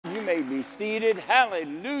may be seated.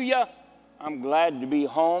 Hallelujah. I'm glad to be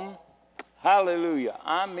home. Hallelujah.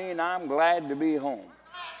 I'm glad to be home.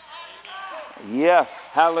 Yes,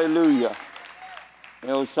 hallelujah. You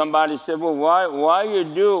know, somebody said, well, why you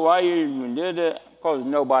did it? Because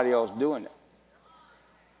nobody else doing it.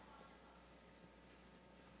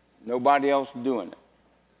 Nobody else doing it.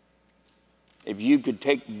 If you could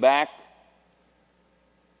take back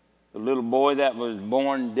the little boy that was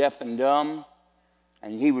born deaf and dumb,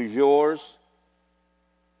 and he was yours,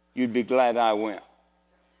 you'd be glad I went.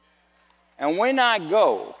 And when I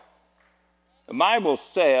go, the Bible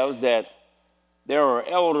says that there are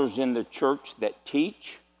elders in the church that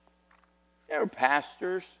teach. There are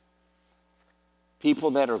pastors, people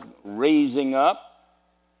that are raising up.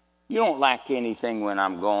 You don't lack anything when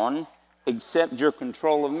I'm gone except your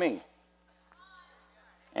control of me.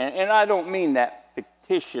 And I don't mean that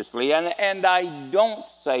fictitiously, and I don't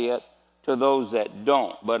say it to those that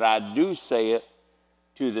don't, but I do say it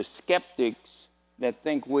to the skeptics that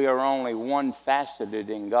think we are only one-faceted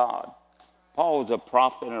in God. Paul was a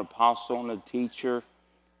prophet, an apostle, and a teacher.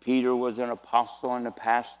 Peter was an apostle and a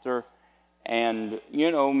pastor. And,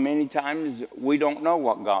 you know, many times we don't know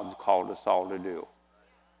what God's called us all to do.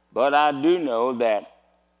 But I do know that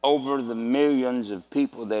over the millions of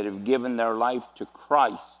people that have given their life to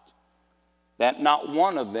Christ, that not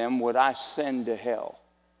one of them would I send to hell.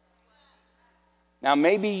 Now,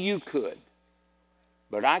 maybe you could,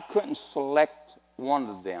 but I couldn't select one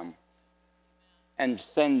of them and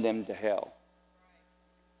send them to hell.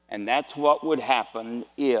 And that's what would happen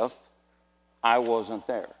if I wasn't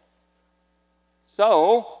there.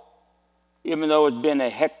 So, even though it's been a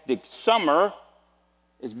hectic summer,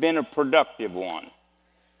 it's been a productive one.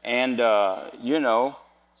 And, you know,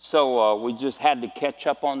 so we just had to catch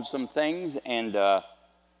up on some things. And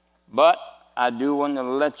but I do want to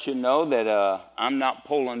let you know that I'm not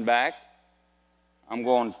pulling back. I'm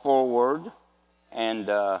going forward. And,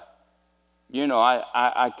 you know,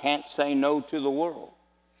 I can't say no to the world.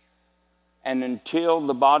 And until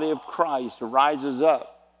the body of Christ rises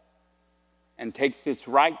up and takes its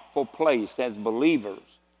rightful place as believers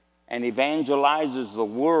and evangelizes the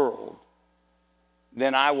world,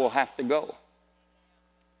 then I will have to go.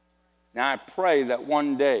 Now, I pray that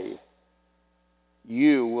one day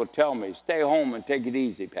you will tell me, stay home and take it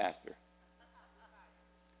easy, Pastor.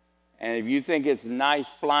 And if you think it's nice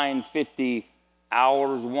flying 50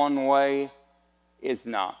 hours one way, it's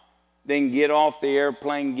not. Then get off the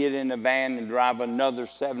airplane, get in the van, and drive another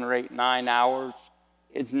 7 or 8, 9 hours.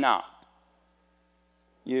 It's not.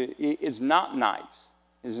 It's not nice.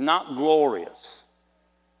 It's not glorious.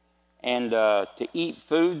 And to eat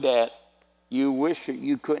food that you wish that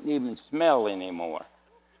you couldn't even smell anymore.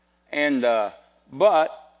 And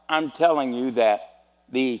but I'm telling you that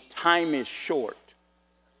the time is short.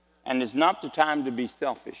 And it's not the time to be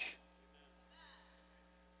selfish.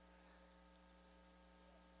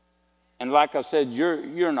 And like I said,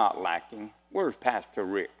 you're not lacking. Where's Pastor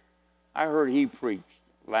Rick? I heard he preached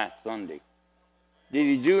last Sunday. Did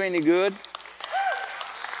he do any good?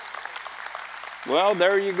 Well,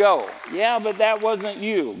 there you go. Yeah, but that wasn't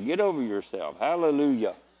you. Get over yourself.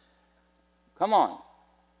 Hallelujah. Come on.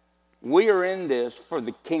 We are in this for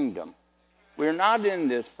the kingdom. We're not in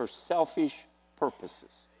this for selfish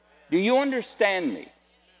purposes. Do you understand me?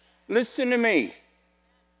 Listen to me.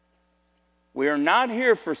 We are not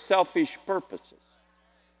here for selfish purposes.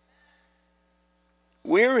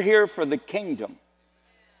 We're here for the kingdom.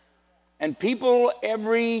 And people,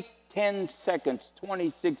 every 10 seconds,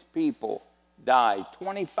 26 people die.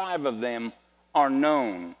 25 of them are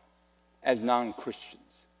known as non-Christians.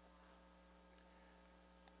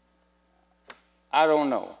 I don't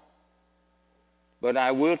know. But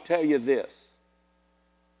I will tell you this,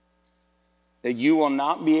 that you will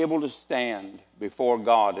not be able to stand before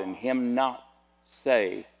God and Him not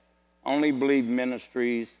say, Only Believe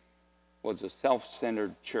Ministries was a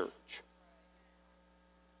self-centered church.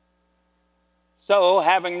 So,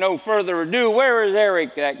 having no further ado, where is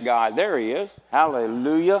Eric, that guy? There he is.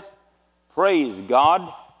 Hallelujah. Praise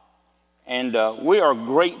God. And we are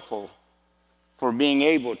grateful for being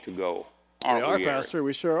able to go. We are, Pastor.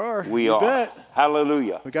 We sure are. We are. Bet.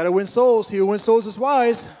 Hallelujah. We got to win souls. He who wins souls is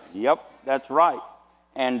wise. Yep, that's right.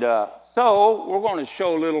 And so we're going to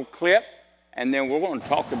show a little clip, and then we're going to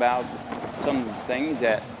talk about some of the things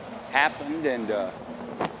that happened. And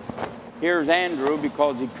here's Andrew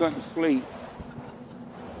because he couldn't sleep.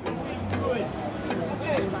 Good.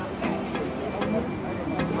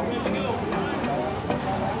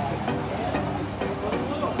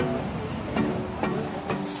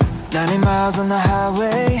 90 miles on the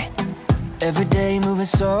highway, every day moving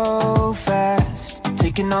so fast. Take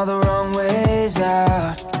taking all the wrong ways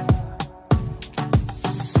out.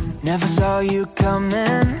 Never saw you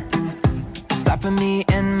coming, stopping me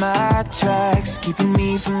in my tracks, keeping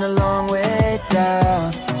me from the long way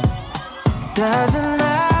down. Doesn't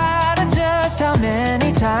matter just how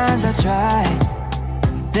many times I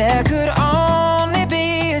tried, there could only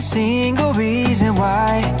be a single reason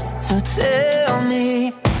why. So tell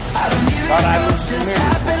me, how do miracles just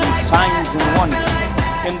happen like signs and that?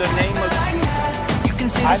 wonders in the name of Jesus. You can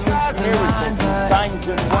see the stars align, but Signs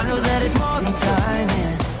and I know wonders. that it's more than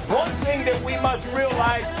timing. One thing that we must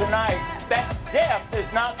realize tonight, that death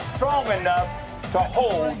is not strong enough to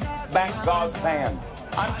hold back God's hand.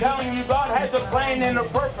 I'm telling you, God has a plan and a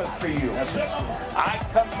purpose for you. I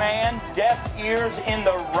command deaf ears in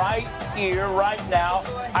the right ear right now.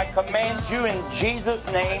 I command you in Jesus'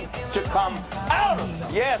 name to come out of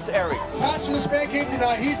it. Yes, Eric. Pastor, this man came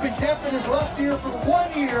tonight. He's been deaf in his left ear for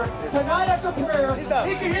 1 year. Tonight after prayer, he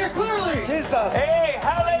can hear clearly. Hey,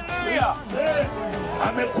 hallelujah.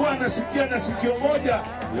 Amekuwa anasikia na sikio moja,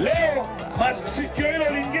 leo sikio hilo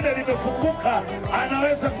lingine limefunguka,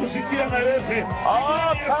 anaweza kusikia na yote.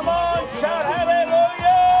 Oh, come on, shout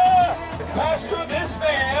hallelujah. Pastor, this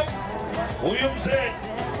man Huyu mzee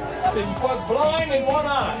was blind in one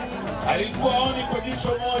eye. alikuwa aoni kwa jicho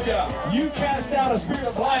moja, You cast out a spirit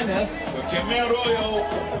of blindness, ukemea roho ya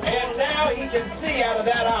and now he can see out of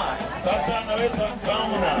that eye. sasa anaweza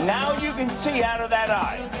kuona. Now you can see out of that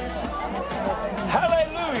eye.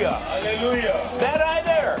 Hallelujah. Haleluya. That eye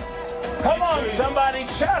there. Come on, somebody,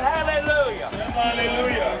 shout hallelujah. Sema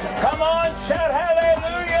haleluya. Come on, shout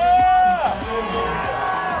hallelujah.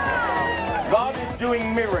 God is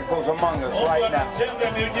doing miracles among us Mungu right now.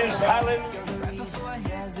 anatenda miujiza. Hallelujah.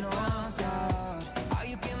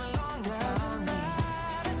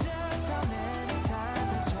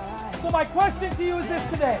 So my question to you is this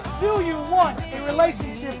today. Do you want a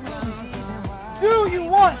relationship with Jesus? Do you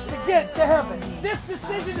want to get to heaven? This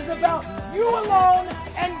decision is about you alone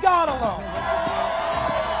and God alone.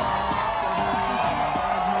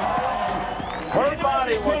 Her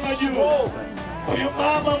body was swollen. Huyu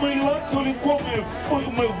mama mwili wake ulikuwa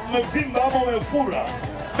umevimba ama umefura,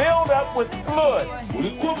 Filled up with fluid.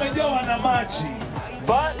 ulikuwa umejawa na maji.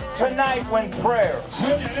 But tonight when prayer,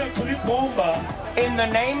 Jioni leo tulipoomba in the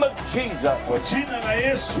name of Jesus, kwa jina la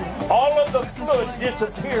Yesu, all of the fluid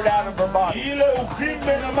disappeared out of her body. ile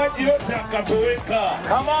uvimbe na maji yote yakatoweka.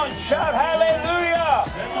 Come on, shout hallelujah.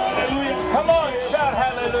 Sema haleluya. Come on, shout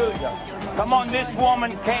hallelujah. Come on, this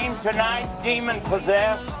woman came tonight, demon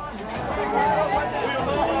possessed.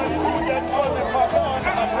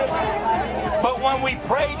 But when we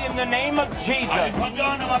prayed in the name of Jesus,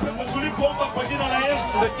 Alipangana na mapepo tulipoomba kwa jina la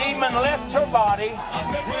Yesu. the demon left her body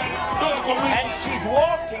Mapepo yalitoka kwa mwili. and she's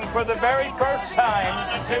walking for the very first time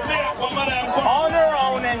Anatembea kwa mara ya kwanza on her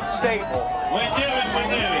own and stable.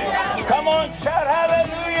 mwenyewe. Come on, shout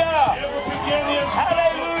hallelujah. Hebu pigieni Yesu.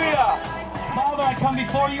 Hallelujah. Father, I come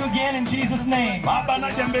before you again in Jesus' name. Baba,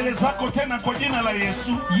 naja mbele zako tena kwa jina la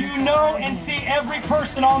Yesu. You know and see every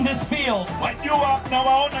person on this field. Wajua na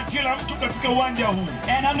waona kila mtu katika uwanja huu.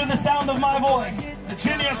 And under the sound of my voice,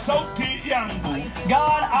 Chini ya sauti yangu,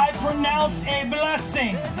 God, I pronounce a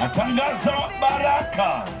blessing natangaza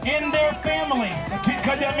baraka in their family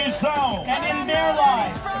katika jamii zao, and in their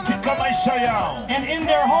lives katika maisha yao, and in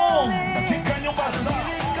their home. katika nyumba zao.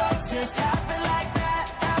 Just happen like that,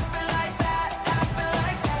 happen like that, happen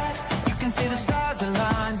like that. You can see the stars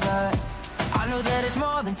align, but I know that it's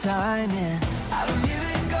more than timing. How do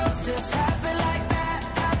miracles just happen like that,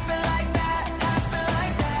 happen like that, happen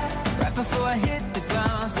like that. Right before I hit the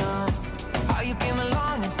ground zone, how you came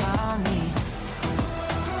along and found me.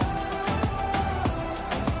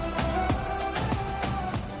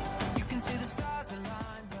 You can see the stars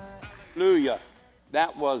align, but Hallelujah.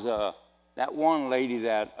 That was that one lady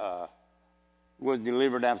that was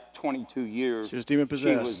delivered after 22 years. She was demon She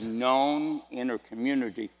possessed. was known in her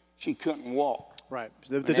community. She couldn't walk. Right.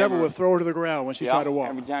 The devil would throw her to the ground when she tried to walk.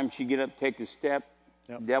 Every time she get up, take a step,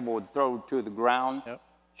 Yep. the devil would throw her to the ground. Yep.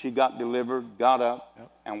 She got delivered, got up,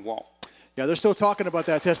 and walked. Yeah, they're still talking about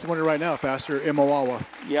that testimony right now, Pastor, in Mowawa.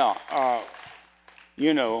 Yeah,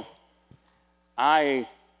 you know, I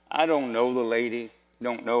don't know the lady,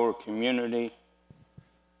 don't know her community.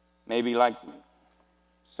 Maybe like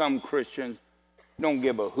some Christians, don't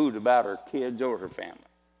give a hoot about her kids or her family.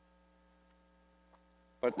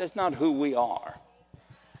 But that's not who we are.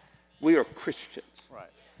 We are Christians. Right.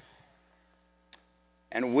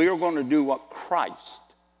 And we're going to do what Christ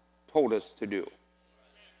told us to do.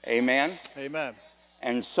 Amen? Amen.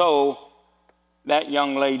 And so that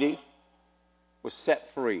young lady was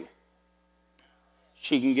set free.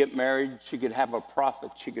 She can get married. She could have a prophet.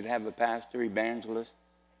 She could have a pastor, evangelist.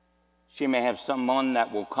 She may have someone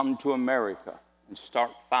that will come to America and start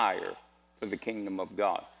fire for the kingdom of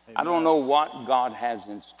God. Amen. I don't know what God has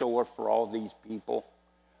in store for all these people,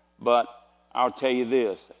 but I'll tell you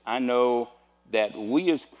this. I know that we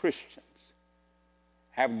as Christians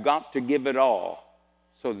have got to give it all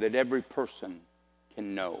so that every person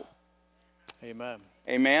can know. Amen.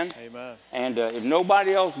 Amen? Amen. And if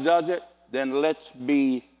nobody else does it, then let's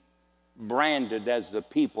be branded as the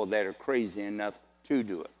people that are crazy enough to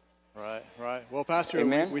do it. Right, right. Well, Pastor,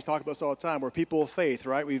 Amen. we talk about this all the time. We're people of faith,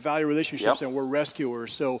 right? We value relationships, Yep. and we're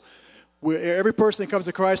rescuers. So every person that comes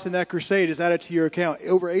to Christ in that crusade is added to your account.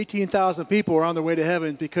 Over 18,000 people are on their way to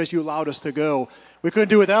heaven because you allowed us to go. We couldn't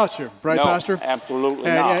do without you, right, No, Pastor? absolutely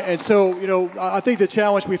not. And so, I think the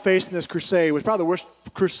challenge we faced in this crusade was probably the worst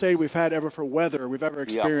crusade we've had ever for weather we've ever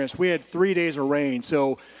experienced. Yep. We had 3 days of rain,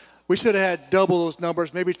 so we should have had double those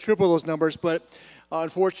numbers, maybe triple those numbers, but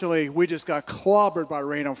unfortunately, we just got clobbered by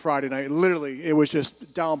rain on Friday night. Literally, it was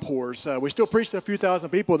just downpours. We still preached to a few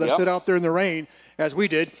thousand people that stood out there in the rain, as we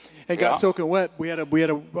did, and got soaking wet. We had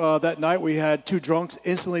that night. We had 2 drunks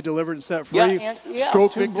instantly delivered and set free.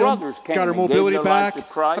 Stroke victim, got her mobility back.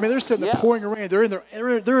 I mean, they're sitting there pouring the rain.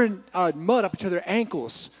 They're in mud up to their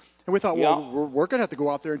ankles, and we thought, well, we're going to have to go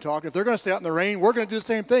out there and talk. If they're going to stay out in the rain, we're going to do the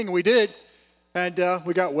same thing, and we did. And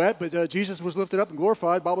we got wet, but Jesus was lifted up and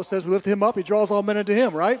glorified. The Bible says we lift him up. He draws all men unto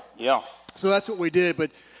him, right? Yeah. So that's what we did. But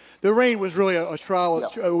the rain was really a trial.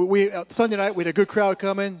 Yeah. Sunday night, we had a good crowd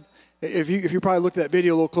coming. If you probably look at that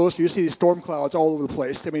video a little closer, you see these storm clouds all over the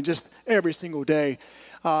place. I mean, just every single day.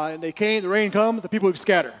 And they came, the rain comes, the people would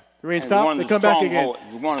scatter. The rain stopped, they come back again.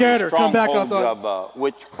 Scatter, come back. I thought of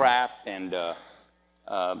witchcraft and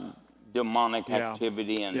demonic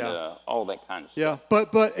activity and all that kind of stuff. Yeah,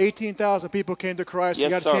 but 18,000 people came to Christ. Yes,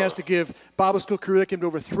 we got a chance to give Bible school curriculum to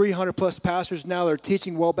over 300 plus pastors. Now they're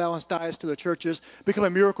teaching well-balanced diets to the churches,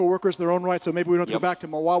 becoming miracle workers in their own right, so maybe we don't have to go back to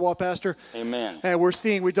Mawawa, Pastor. Amen. And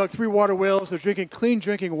we dug 3 water wells. They're drinking clean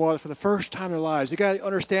drinking water for the first time in their lives. You got to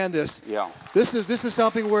understand this. Yeah. This is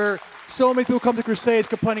something where so many people come to crusades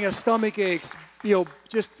complaining of stomach aches,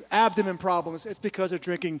 just abdomen problems. It's because they're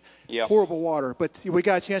drinking horrible water. But we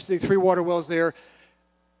got a chance to dig 3 water wells there.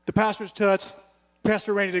 The pastor's touch.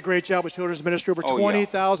 Pastor Rainey did a great job with children's ministry. Over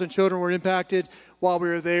 20,000 children were impacted while we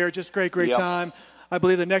were there. Just great time. I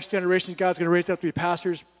believe the next generation God's going to raise up to be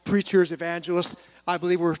pastors, preachers, evangelists. I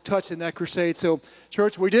believe we're touched in that crusade. So,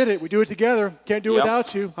 church, we did it. We do it together. Can't do it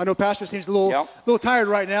without you. I know Pastor seems a little tired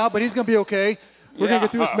right now, but he's going to be okay. We're going to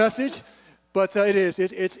get through this message. But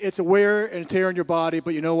it's a wear and tear on your body,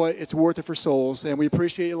 but you know what? It's worth it for souls, and we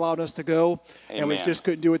appreciate you allowing us to go, and we just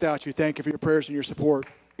couldn't do it without you. Thank you for your prayers and your support.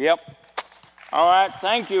 Yep. All right.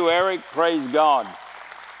 Thank you, Eric. Praise God.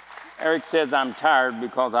 Eric says I'm tired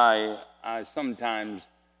because I sometimes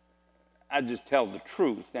just tell the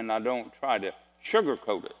truth, and I don't try to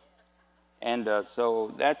sugarcoat it. And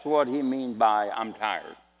so that's what he means by I'm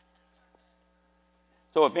tired.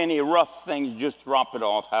 So if any rough things, just drop it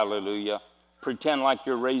off. Hallelujah. Pretend like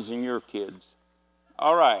you're raising your kids.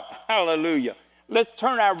 All right. Hallelujah. Let's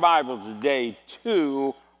turn our Bibles today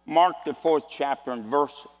to Mark, the 4th chapter, and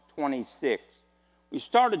verse 26. We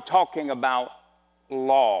started talking about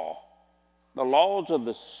law. The laws of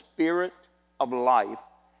the Spirit of life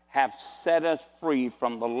have set us free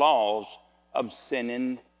from the laws of sin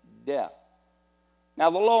and death.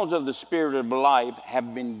 Now, the laws of the Spirit of life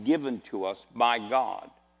have been given to us by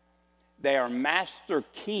God. They are master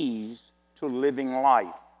keys to living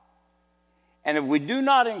life. And if we do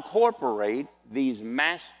not incorporate these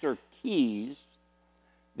master keys,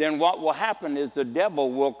 then what will happen is the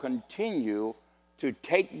devil will continue to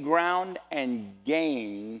take ground and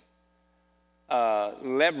gain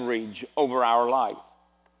leverage over our life.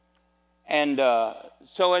 And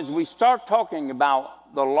so as we start talking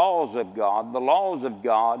about the laws of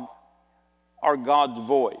God are God's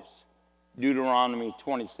voice. Deuteronomy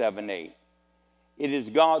 27:8. It is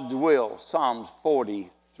God's will, Psalms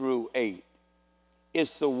 40-8.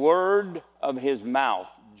 It's the word of his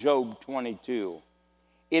mouth, Job 22.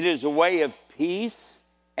 It is a way of peace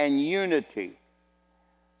and unity,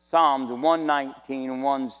 Psalms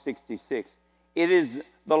 119:166.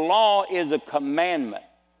 The law is a commandment,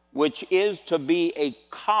 which is to be a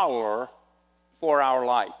collar for our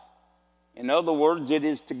life. In other words, it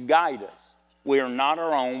is to guide us. We are not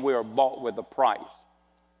our own. We are bought with a price.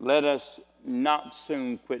 Let us not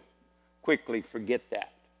quickly forget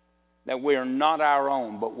that we are not our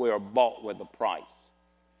own, but we are bought with a price.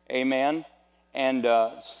 Amen? And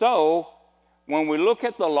so when we look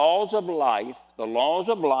at the laws of life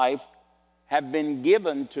have been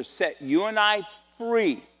given to set you and I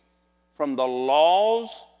free from the laws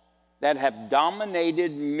that have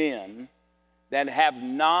dominated men that have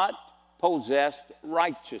not possessed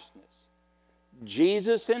righteousness.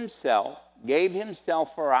 Jesus himself gave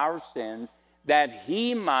himself for our sins, that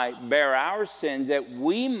he might bear our sins, that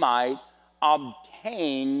we might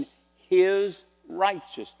obtain his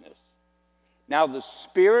righteousness. Now, the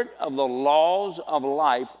spirit of the laws of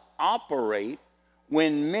life operate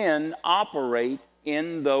when men operate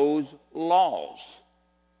in those laws.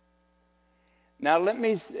 Now, let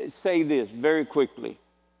me say this very quickly.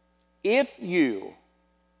 If you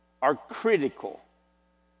are critical,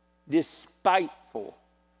 despiteful,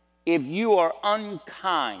 if you are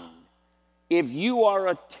unkind, if you are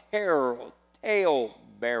a tale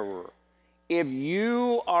bearer, if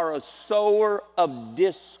you are a sower of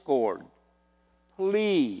discord,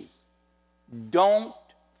 please don't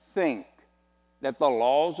think that the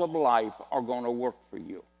laws of life are going to work for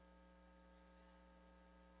you.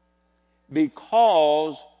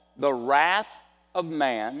 Because the wrath of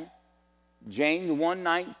man, James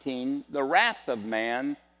 1:19, the wrath of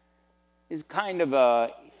man is kind of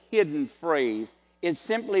a hidden phrase. It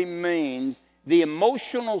simply means the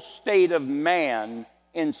emotional state of man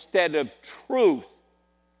instead of truth.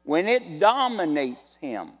 When it dominates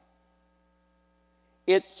him,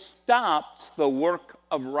 it stops the work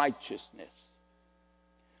of righteousness.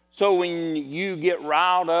 So when you get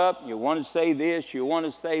riled up, you want to say this, you want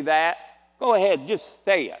to say that, go ahead, just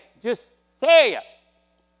say it. Just say it.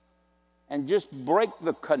 And just break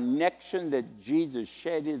the connection that Jesus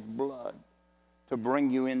shed his blood to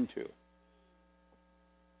bring you into.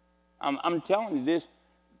 I'm telling you this,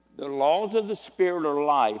 the laws of the Spirit of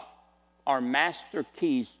life are master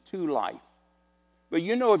keys to life. But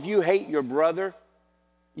you know, if you hate your brother,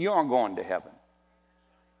 you aren't going to heaven.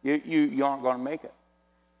 You aren't going to make it.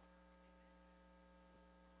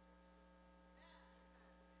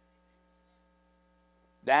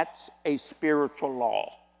 That's a spiritual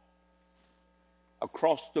law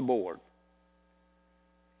across the board.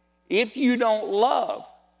 If you don't love,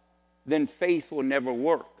 then faith will never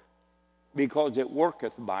work, because it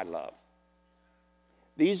worketh by love.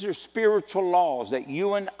 These are spiritual laws that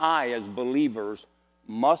you and I as believers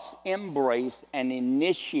must embrace and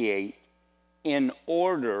initiate in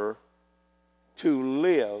order to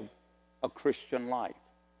live a Christian life.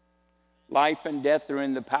 Life and death are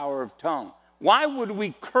in the power of tongue. Why would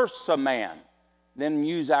we curse a man, then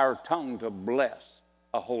use our tongue to bless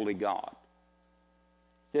a holy God?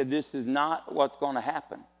 He said, this is not what's going to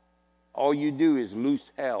happen. All you do is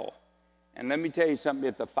loose hell. And let me tell you something,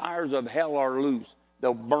 if the fires of hell are loose,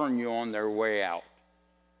 they'll burn you on their way out.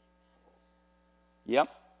 Yep.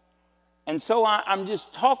 And so I'm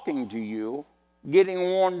just talking to you, getting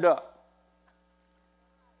warmed up.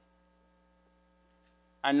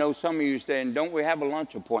 I know some of you saying, don't we have a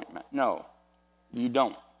lunch appointment? No, you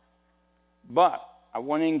don't. But I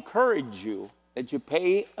want to encourage you that you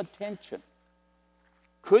pay attention.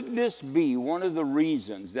 Could this be one of the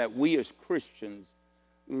reasons that we as Christians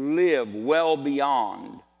live well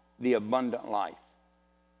beyond the abundant life?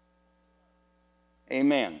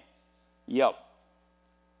 Amen. Yep.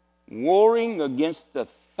 Warring against the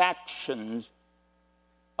factions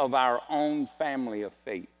of our own family of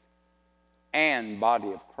faith and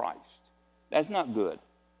body of Christ. That's not good.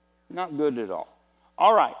 Not good at all.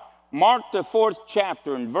 All right. Mark the 4th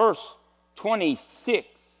chapter in verse 26.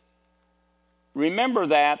 Remember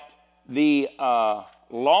that the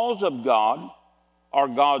laws of God are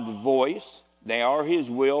God's voice. They are his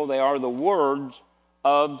will. They are the words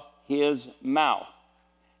of his mouth.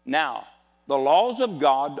 Now, the laws of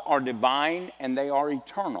God are divine and they are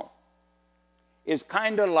eternal. It's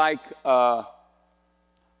kind of like,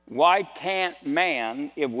 why can't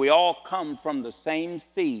man, if we all come from the same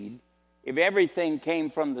seed, if everything came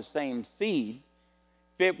from the same seed,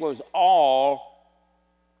 if it was all,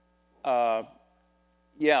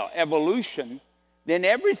 evolution, then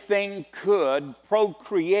everything could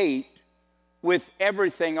procreate with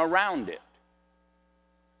everything around it.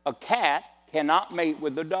 A cat cannot mate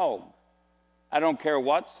with a dog. I don't care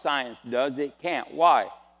what science does, it can't. Why?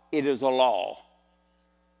 It is a law.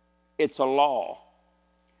 It's a law.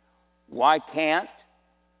 Why can't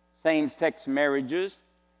same-sex marriages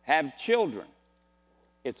have children?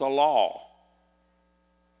 It's a law.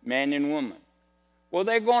 Man and woman. Well,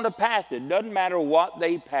 they're going to pass it. Doesn't matter what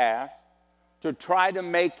they pass to try to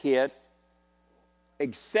make it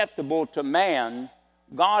acceptable to man.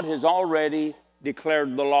 God has already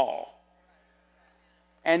declared the law.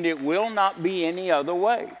 And it will not be any other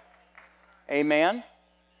way. Amen?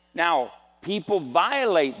 Now, people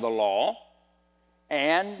violate the law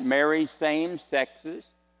and marry same sexes,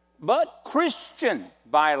 But Christians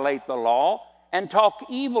violate the law and talk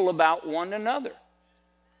evil about one another.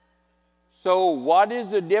 So what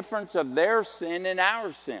is the difference of their sin and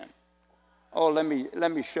our sin? Oh, let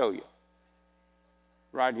me show you.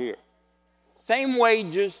 Right here. Same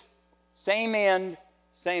wages, same end,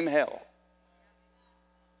 same hell.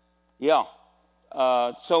 Yeah.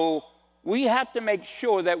 So we have to make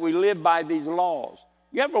sure that we live by these laws.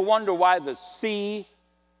 You ever wonder why the sea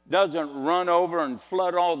doesn't run over and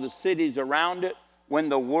flood all the cities around it when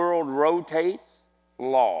the world rotates?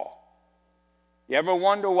 Law. You ever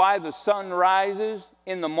wonder why the sun rises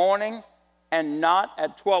in the morning and not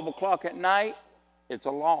at 12 o'clock at night? It's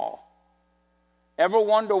a law. Ever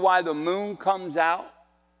wonder why the moon comes out?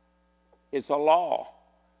 It's a law.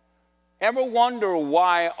 Ever wonder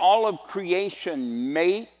why all of creation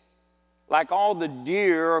mate? Like all the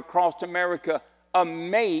deer across America, a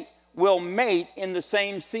mate will mate in the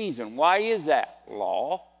same season. Why is that?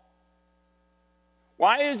 Law.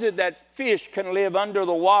 Why is it that fish can live under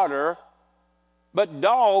the water, but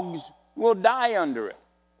dogs will die under it?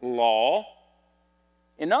 Law.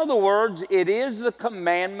 In other words, it is the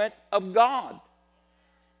commandment of God.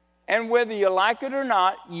 And whether you like it or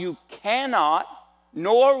not, you cannot,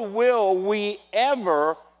 nor will we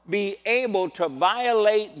ever be able to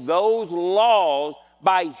violate those laws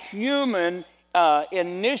by human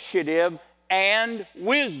initiative and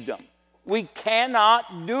wisdom. We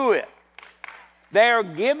cannot do it. They are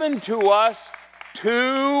given to us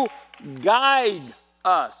to guide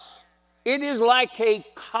us. It is like a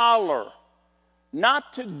collar,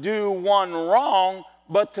 not to do one wrong,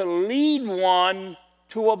 but to lead one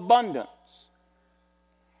to abundance.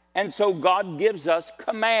 And so God gives us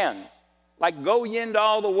commands, like go ye into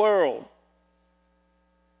all the world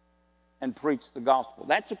and preach the gospel.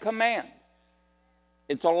 That's a command.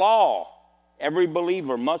 It's a law. Every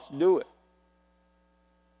believer must do it.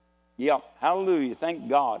 Yep, hallelujah, thank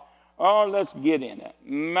God. Oh, let's get in it.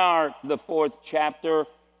 Mark, the 4th chapter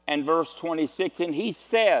and verse 26. And he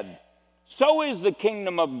said, so is the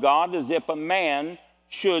kingdom of God as if a man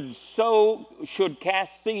should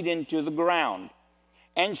cast seed into the ground,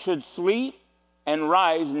 and should sleep and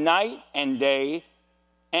rise night and day,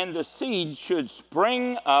 and the seed should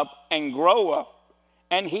spring up and grow up,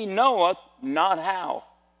 and he knoweth not how.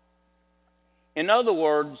 In other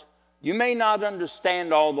words, you may not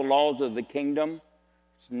understand all the laws of the kingdom.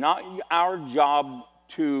 It's not our job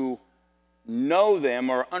to know them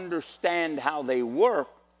or understand how they work.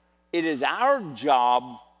 It is our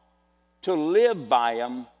job to live by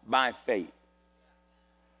them by faith.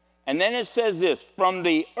 And then it says this, from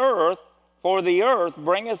the earth, for the earth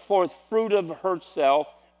bringeth forth fruit of herself,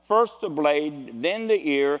 first the blade, then the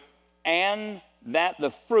ear, and that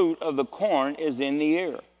the fruit of the corn is in the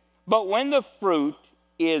ear. But when the fruit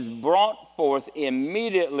is brought forth,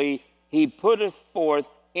 immediately he putteth forth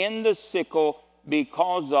in the sickle,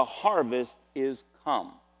 because the harvest is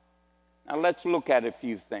come. Now let's look at a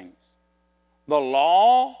few things. The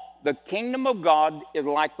law, the kingdom of God is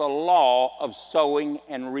like the law of sowing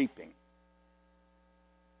and reaping.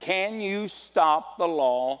 Can you stop the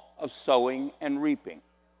law of sowing and reaping?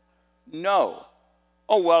 No.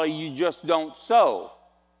 Oh, well, you just don't sow.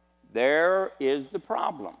 There is the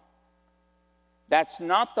problem. That's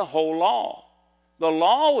not the whole law. The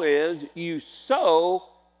law is you sow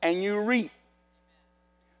and you reap.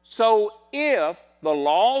 So if the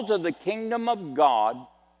laws of the kingdom of God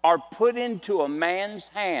are put into a man's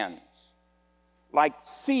hands, like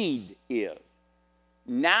seed is,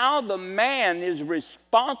 now the man is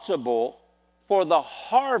responsible for the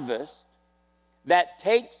harvest that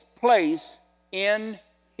takes place in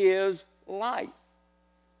his life.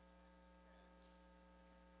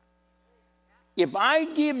 If I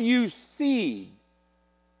give you seed,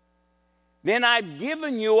 then I've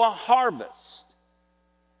given you a harvest.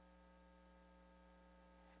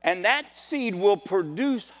 And that seed will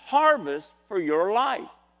produce harvest for your life.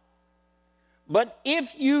 But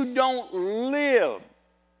if you don't live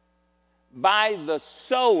by the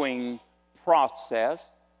sowing process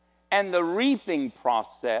and the reaping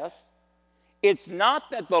process, it's not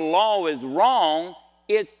that the law is wrong,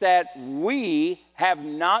 it's that we have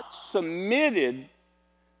not submitted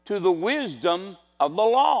to the wisdom of the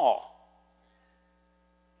law.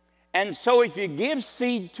 And so if you give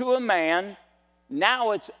seed to a man,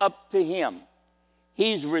 now it's up to him.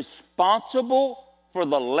 He's responsible for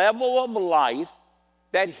the level of life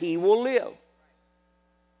that he will live.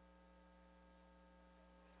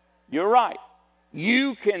 You're right.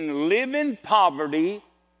 You can live in poverty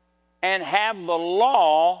and have the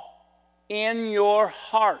law in your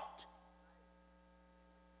heart.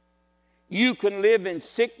 You can live in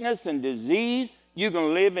sickness and disease. You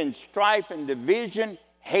can live in strife and division,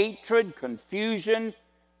 hatred, confusion.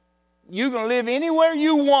 You can live anywhere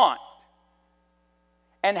you want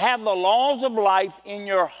and have the laws of life in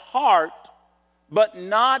your heart, but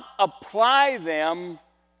not apply them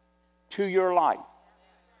to your life.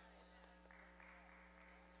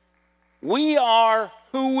 We are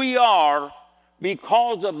who we are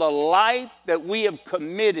because of the life that we have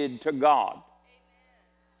committed to God.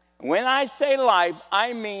 When I say life,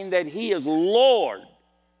 I mean that He is Lord.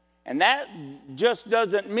 And that just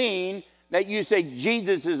doesn't mean that you say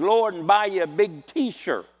Jesus is Lord and buy you a big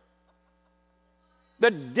T-shirt.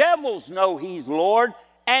 The devils know He's Lord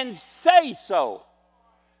and say so.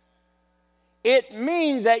 It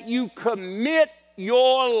means that you commit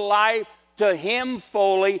your life to Him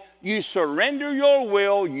fully. You surrender your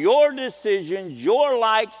will, your decisions, your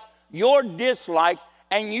likes, your dislikes,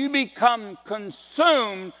 and you become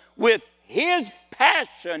consumed with His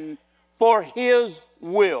passion for His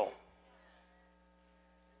will.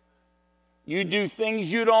 You do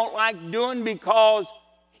things you don't like doing because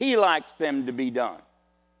He likes them to be done.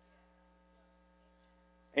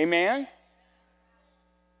 Amen?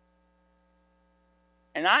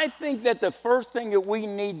 And I think that the first thing that we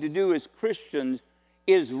need to do as Christians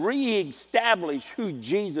is reestablish who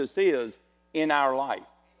Jesus is in our life.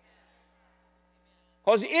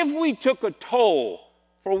 Because if we took a toll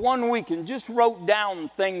for 1 week and just wrote down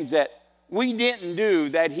things that we didn't do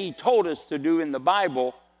that He told us to do in the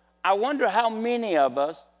Bible, I wonder how many of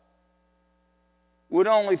us would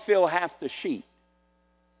only fill half the sheet.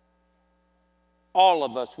 All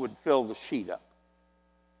of us would fill the sheet up.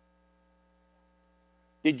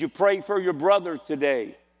 Did you pray for your brother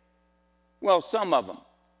today? Well, some of them.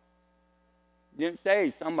 Didn't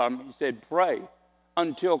say some of them. He said pray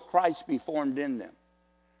until Christ be formed in them.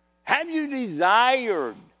 Have you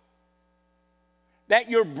desired that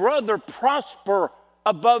your brother prosper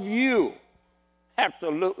above you?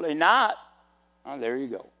 Absolutely not. Oh, there you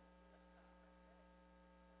go.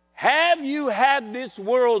 Have you had this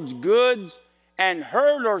world's goods and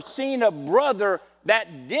heard or seen a brother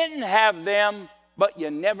that didn't have them, but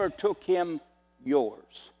you never took him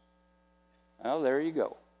yours? Well, there you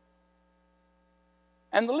go.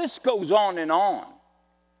 And the list goes on.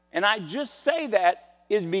 And I just say that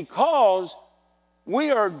is because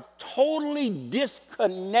we are totally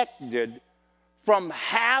disconnected from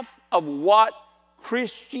half of what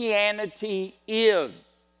Christianity is.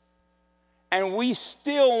 And we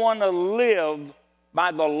still want to live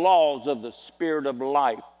by the laws of the Spirit of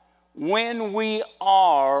life when we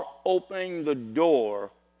are opening the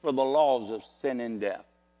door for the laws of sin and death.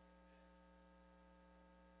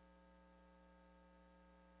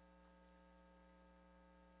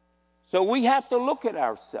 So we have to look at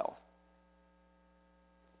ourselves.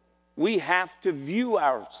 We have to view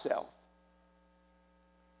ourselves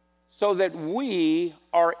so that we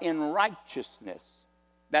are in righteousness,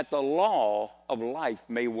 that the law of life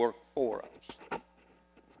may work for us.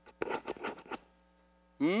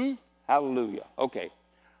 Hallelujah. Okay.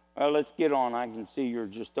 Well, let's get on. I can see you're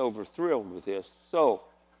just over-thrilled with this. So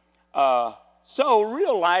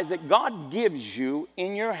realize that God gives you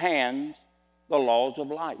in your hands the laws of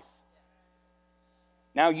life.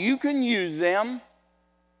 Now, you can use them,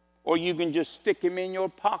 or you can just stick them in your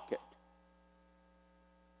pocket.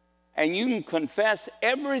 And you can confess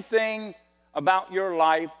everything about your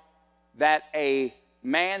life that a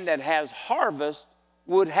man that has harvest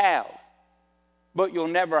would have. But you'll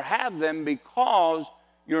never have them because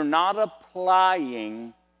you're not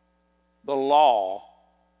applying the law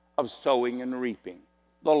of sowing and reaping,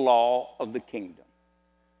 the law of the kingdom.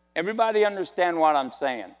 Everybody understand what I'm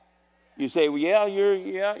saying? You say, well,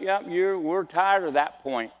 we're tired of that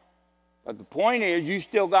point. But the point is, you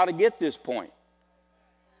still got to get this point.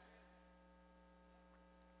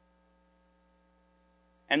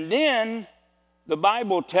 And then the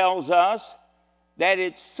Bible tells us that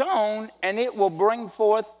it's sown and it will bring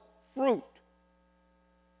forth fruit.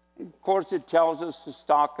 Of course, it tells us to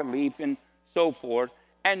stalk a leaf and so forth.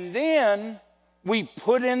 And then we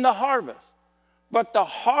put in the harvest. But the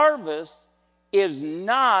harvest is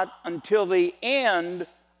not until the end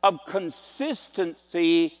of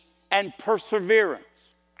consistency and perseverance.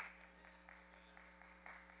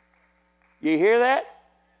 You hear that?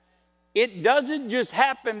 It doesn't just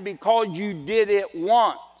happen because you did it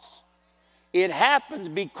once. It happens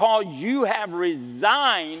because you have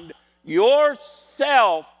resigned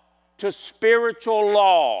yourself to spiritual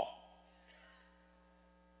law.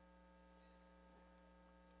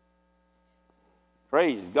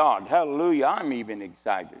 Praise God. Hallelujah. I'm even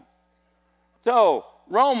excited. So,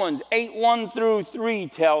 Romans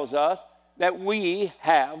 8:1-3 tells us that we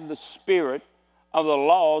have the spirit of the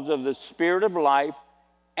laws of the Spirit of life,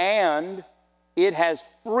 and it has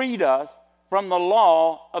freed us from the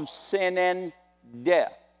law of sin and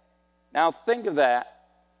death. Now think of that.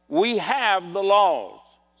 We have the laws.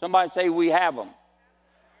 Somebody say we have them.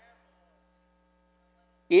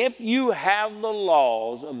 If you have the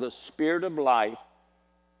laws of the Spirit of life,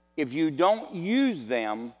 if you don't use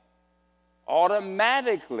them,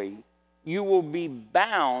 automatically you will be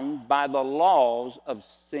bound by the laws of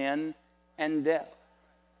sin and death.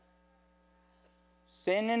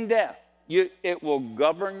 Sin and death. It will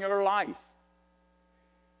govern your life.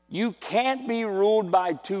 You can't be ruled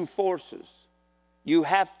by two forces. You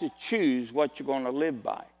have to choose what you're going to live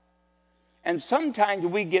by. And sometimes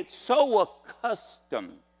we get so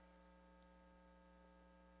accustomed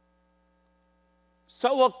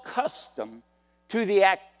to the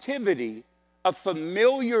activity of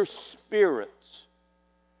familiar spirits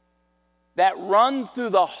that run through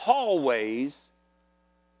the hallways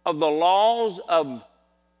of the laws of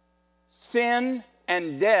sin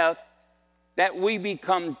and death that we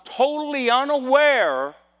become totally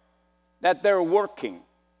unaware that they're working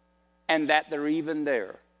and that they're even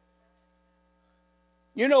there.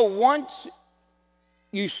 You know, once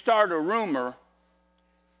you start a rumor,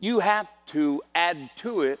 you have to add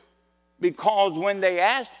to it, because when they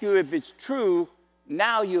ask you if it's true,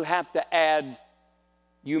 now you have to add,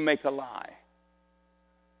 you make a lie.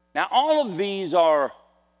 Now, all of these are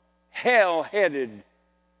hell-headed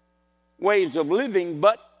ways of living,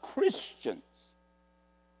 but Christians,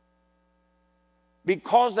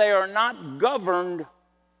 because they are not governed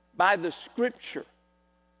by the Scripture.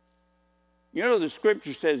 You know, the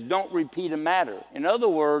Scripture says, don't repeat a matter. In other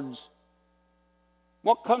words,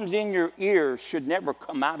 what comes in your ear should never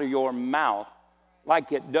come out of your mouth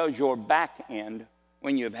like it does your back end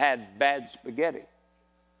when you've had bad spaghetti.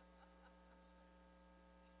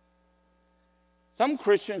 Some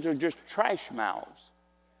Christians are just trash mouths.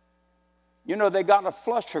 You know, they got a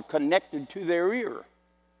flusher connected to their ear,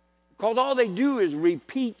 because all they do is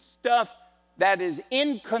repeat stuff that is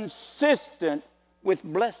inconsistent with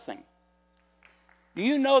blessing. Do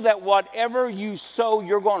you know that whatever you sow,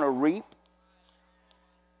 you're going to reap?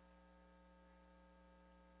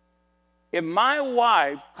 If my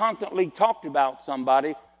wife constantly talked about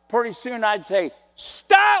somebody, pretty soon I'd say,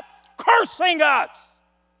 stop cursing us.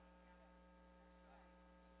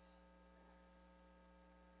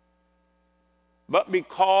 But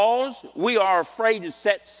because we are afraid to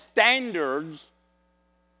set standards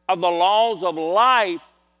of the laws of life,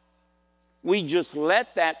 we just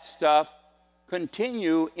let that stuff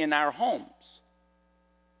continue in our homes.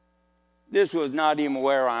 This was not even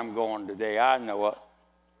where I'm going today, I know it.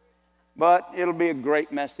 But it'll be a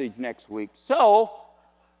great message next week. But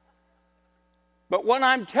what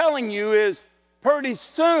I'm telling you is, pretty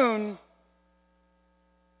soon,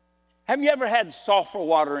 have you ever had sulfur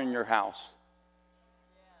water in your house?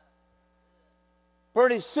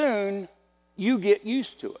 Pretty soon, you get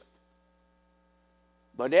used to it.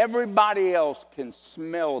 But everybody else can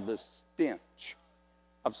smell the stench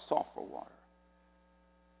of sulfur water.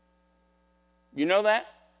 You know that?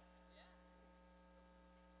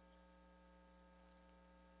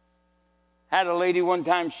 Had a lady one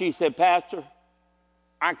time, she said, Pastor,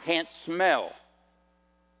 I can't smell.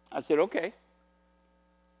 I said, okay.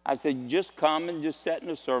 I said, just come and just sit in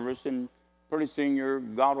the service, and pretty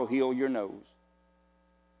soon God will heal your nose.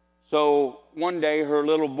 So one day her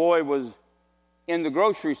little boy was in the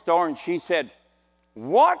grocery store, and she said,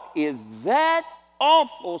 what is that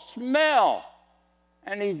awful smell?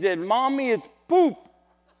 And he said, Mommy, it's poop.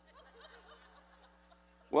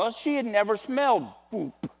 Well, she had never smelled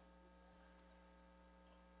poop.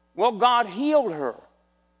 Well, God healed her.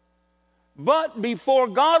 But before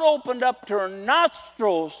God opened up her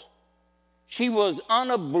nostrils, she was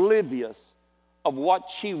unoblivious of what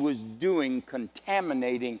she was doing,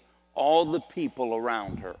 contaminating all the people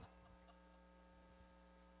around her.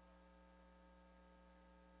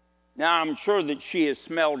 Now, I'm sure that she has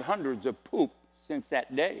smelled hundreds of poop since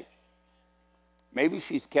that day. Maybe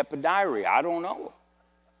she's kept a diary. I don't know.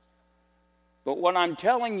 But what I'm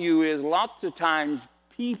telling you is, lots of times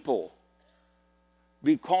people,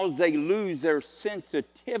 because they lose their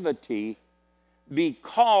sensitivity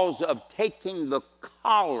because of taking the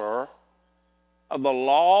collar of the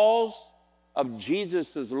laws of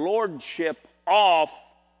Jesus' lordship off,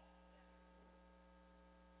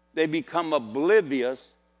 they become oblivious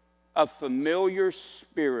of familiar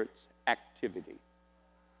spirits' activity.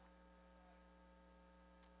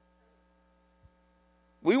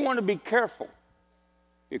 We want to be careful,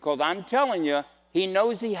 because I'm telling you, he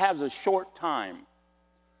knows he has a short time,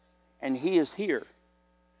 and he is here.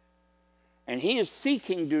 And he is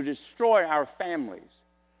seeking to destroy our families.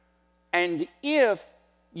 And if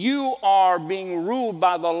you are being ruled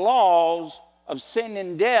by the laws of sin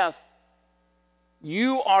and death,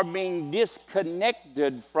 you are being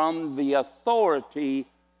disconnected from the authority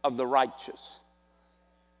of the righteous.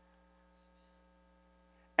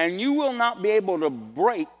 And you will not be able to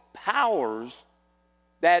break powers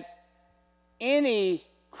that any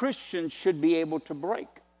Christian should be able to break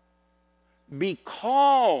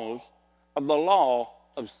because of the law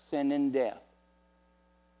of sin and death.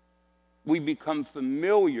 We become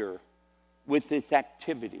familiar with its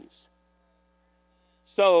activities.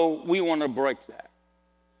 So we want to break that.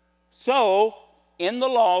 So, in the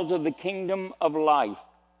laws of the kingdom of life,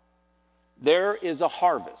 there is a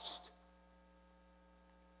harvest.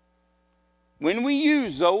 When we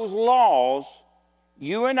use those laws,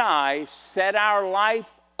 you and I set our life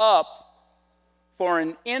up for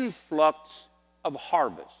an influx of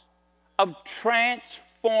harvest, of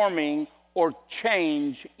transforming or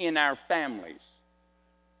change in our families.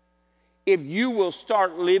 If you will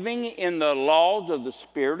start living in the laws of the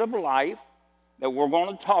Spirit of life that we're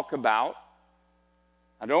going to talk about,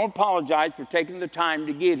 I don't apologize for taking the time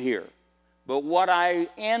to get here, but what I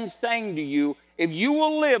am saying to you, if you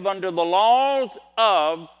will live under the laws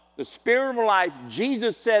of the Spirit of life,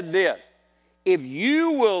 Jesus said this, if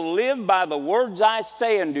you will live by the words I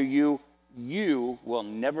say unto you, you will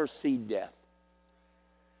never see death.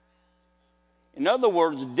 In other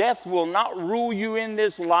words, death will not rule you in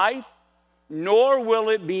this life, nor will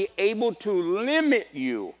it be able to limit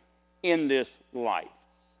you in this life.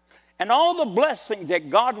 And all the blessings that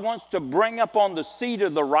God wants to bring up on the seed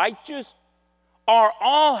of the righteous are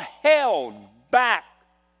all held back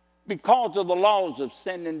because of the laws of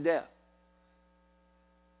sin and death.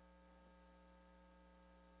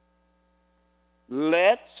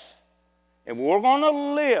 If we're going to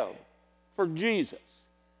live for Jesus.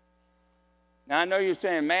 Now, I know you're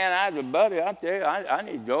saying, man, I have a buddy, I tell you, I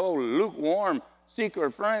need to go lukewarm,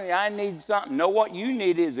 secret friendly. I need something. No, what you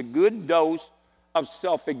need is a good dose of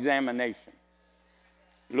self-examination.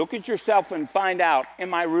 Look at yourself and find out,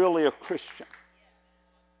 am I really a Christian?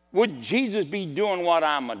 Would Jesus be doing what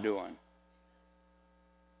I'm doing?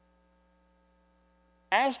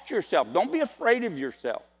 Ask yourself. Don't be afraid of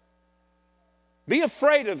yourself. Be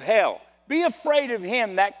afraid of hell. Be afraid of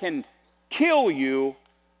him that can kill you,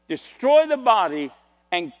 destroy the body,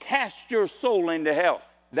 and cast your soul into hell.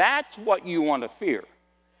 That's what you want to fear.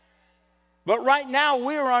 But right now,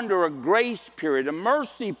 we're under a grace period, a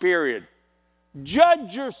mercy period.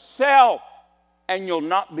 Judge yourself, and you'll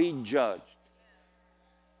not be judged.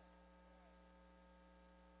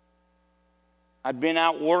 I'd been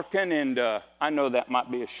out working, and I know that might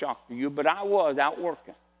be a shock to you, but I was out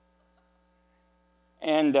working.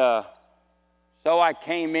 And so I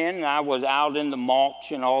came in, and I was out in the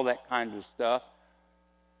mulch and all that kind of stuff.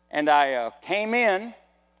 And I came in,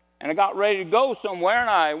 and I got ready to go somewhere, and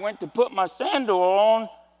I went to put my sandal on,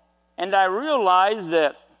 and I realized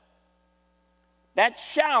that that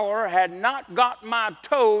shower had not got my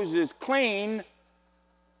toes as clean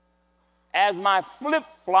as my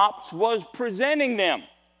flip-flops was presenting them.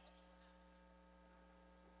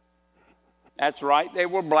 That's right, they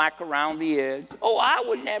were black around the edge. Oh, I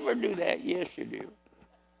would never do that. Yes, you do.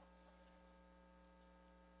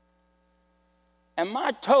 And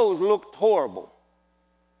my toes looked horrible.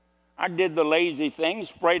 I did the lazy thing,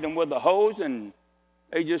 sprayed them with a hose, and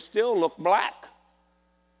they just still looked black.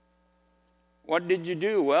 What did you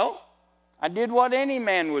do? Well, I did what any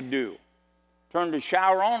man would do. Turned the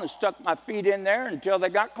shower on and stuck my feet in there until they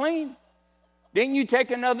got clean. Didn't you take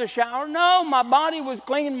another shower? No, my body was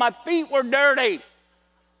clean. My feet were dirty.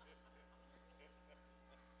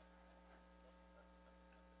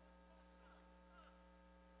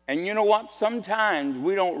 And you know what? Sometimes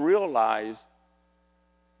we don't realize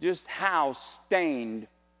just how stained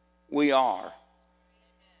we are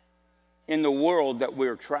in the world that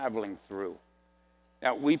we're traveling through.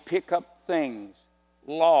 That we pick up things,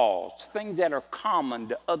 laws, things that are common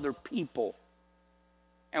to other people,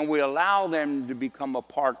 and we allow them to become a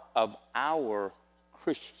part of our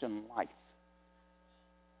Christian life.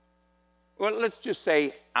 Well, let's just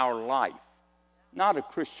say our life, not a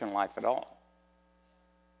Christian life at all.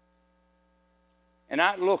 And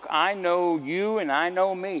I know you and I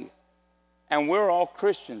know me, and we're all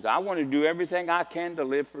Christians. I want to do everything I can to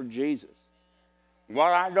live for Jesus.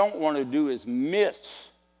 What I don't want to do is miss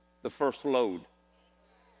the first load.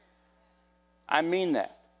 I mean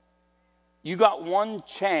that. You got one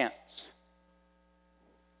chance.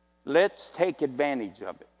 Let's take advantage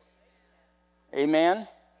of it. Amen?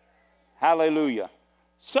 Hallelujah.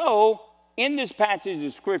 So, in this passage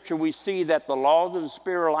of Scripture, we see that the laws of the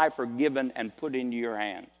Spirit of life are given and put into your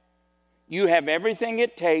hands. You have everything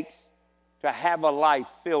it takes to have a life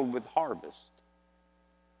filled with harvest.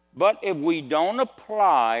 But if we don't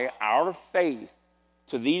apply our faith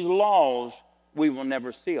to these laws, we will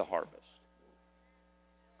never see a harvest.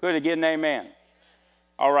 Could I get an amen?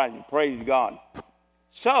 All right, praise God.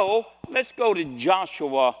 So, let's go to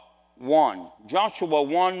Joshua 1. Joshua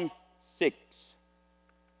 1:6.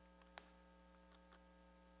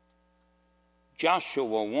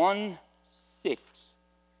 Joshua 1:6.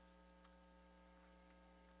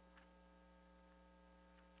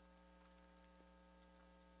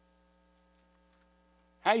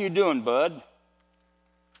 How you doing, bud?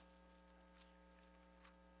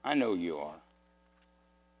 I know you are.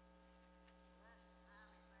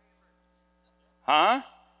 Huh?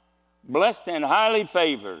 Blessed and highly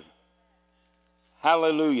favored.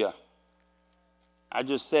 Hallelujah. I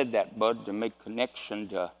just said that, bud, to make connection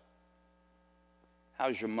to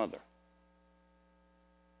how's your mother?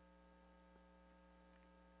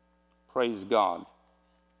 Praise God.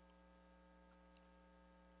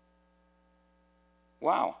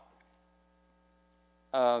 Wow.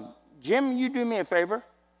 Jim, you do me a favor.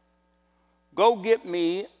 Go get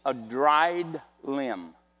me a dried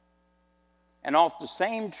limb. And off the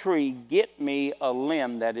same tree, get me a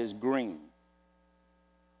limb that is green.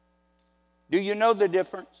 Do you know the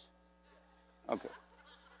difference? Okay.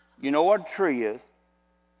 You know what a tree is.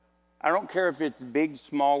 I don't care if it's big,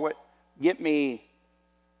 small. Get me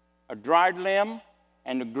a dried limb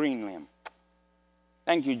and a green limb.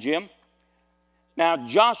 Thank you, Jim. Now,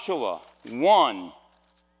 Joshua 1:6,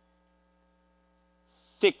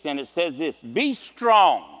 and it says this, be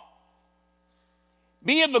strong.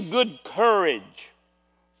 Be of a good courage,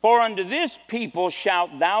 for unto this people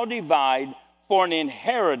shalt thou divide for an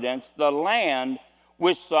inheritance the land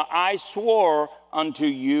which I swore unto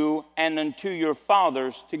you and unto your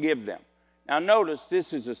fathers to give them. Now notice,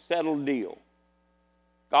 this is a settled deal.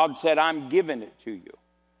 God said, I'm giving it to you.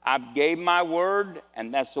 I've gave my word,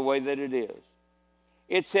 and that's the way that it is.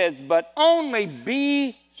 It says, but only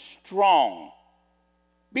be strong.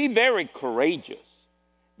 Be very courageous,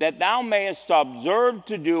 that thou mayest observe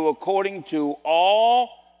to do according to all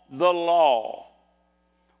the law,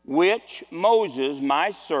 which Moses,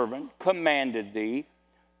 my servant, commanded thee.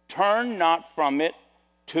 Turn not from it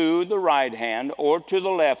to the right hand or to the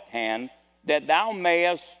left hand, that thou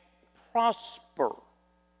mayest prosper.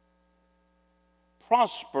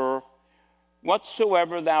 Prosper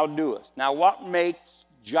whatsoever thou doest. Now, what makes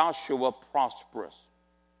Joshua prosperous?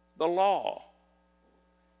 The law.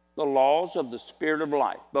 The laws of the Spirit of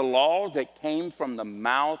life, the laws that came from the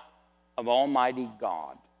mouth of Almighty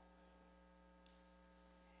God.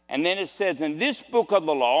 And then it says, and this book of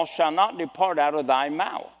the law shall not depart out of thy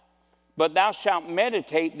mouth, but thou shalt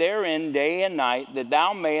meditate therein day and night, that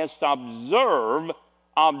thou mayest observe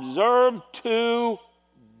to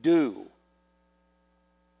do.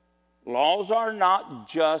 Laws are not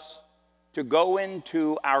just to go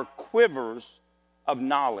into our quivers of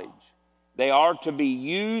knowledge. They are to be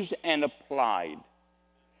used and applied.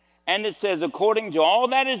 And it says, according to all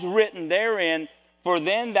that is written therein, for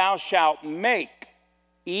then thou shalt make,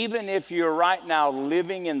 even if you're right now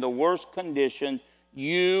living in the worst condition,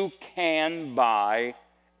 you can, by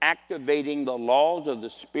activating the laws of the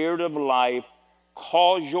Spirit of life,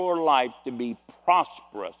 cause your life to be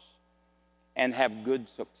prosperous and have good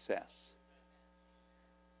success.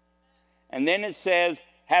 And then it says,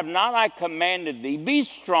 have not I commanded thee, be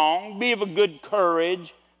strong, be of a good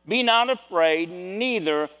courage, be not afraid,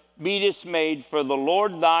 neither be dismayed, for the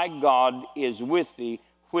Lord thy God is with thee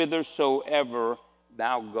whithersoever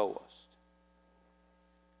thou goest.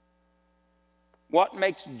 What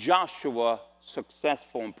makes Joshua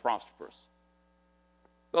successful and prosperous?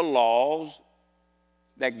 The laws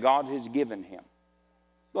that God has given him.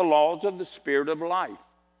 The laws of the Spirit of life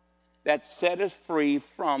that set us free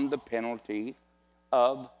from the penalty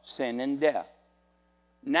of sin and death.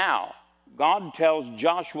 Now, God tells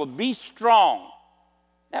Joshua, be strong.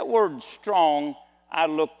 That word strong, I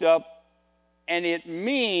looked up, and it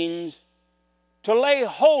means to lay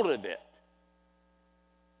hold of it.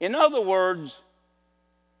 In other words,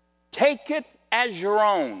 take it as your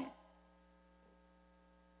own.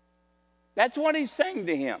 That's what he's saying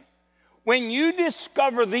to him. When you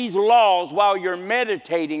discover these laws while you're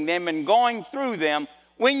meditating them and going through them,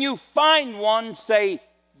 when you find one, say,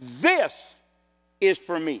 this is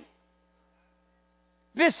for me.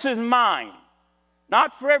 This is mine.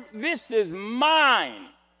 Not for this is mine.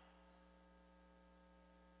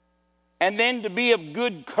 And then to be of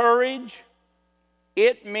good courage,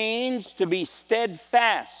 it means to be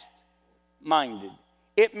steadfast, minded.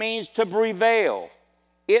 It means to prevail.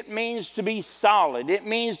 It means to be solid. It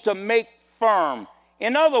means to make firm.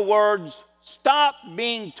 In other words, stop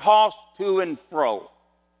being tossed to and fro.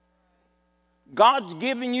 God's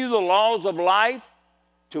given you the laws of life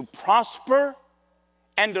to prosper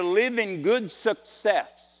and to live in good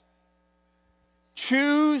success.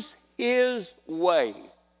 Choose His way,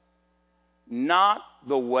 not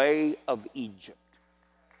the way of Egypt.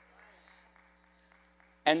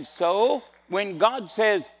 And so, when God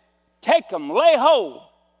says, take them, lay hold,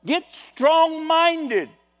 get strong-minded,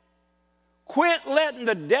 quit letting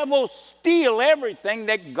the devil steal everything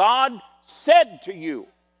that God said to you.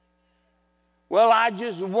 Well, I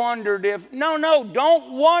just wondered if... No,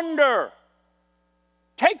 don't wonder.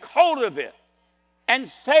 Take hold of it and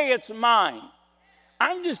say it's mine.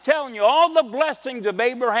 I'm just telling you, all the blessings of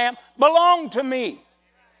Abraham belong to me.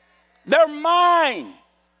 They're mine.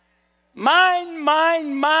 Mine.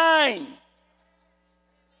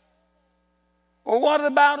 Well, what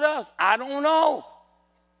about us? I don't know.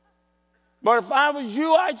 But if I was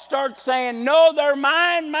you, I'd start saying, no, they're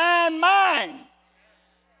mine.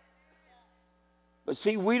 But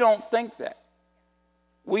see, we don't think that.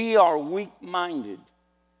 We are weak-minded.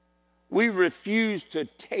 We refuse to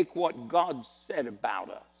take what God said about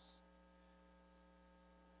us.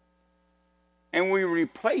 And we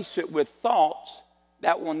replace it with thoughts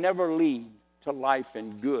that will never lead to life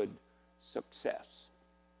and good success.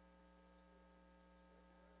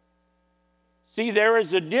 See, there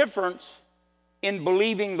is a difference in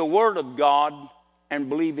believing the Word of God and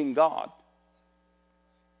believing God.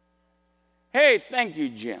 Hey, thank you,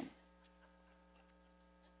 Jim.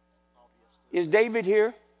 Is David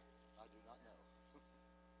here?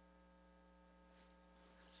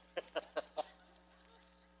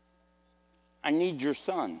 I need your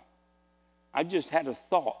son. I just had a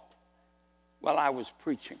thought while I was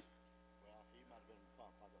preaching. Well, he might have been in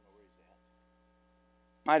Pump. I don't know where he's at.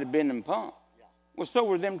 Might have been in Pump. Yeah. Well, so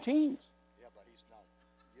were them teens. Yeah, but he's not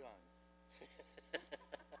young.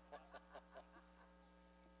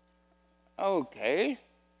 Okay. Is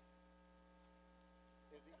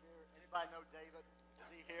he here? Anybody know David? Is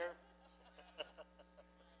he here?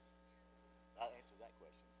 That answers that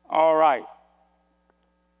question. All right.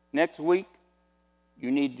 Next week, you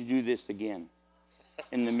need to do this again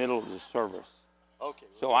in the middle of the service. Okay.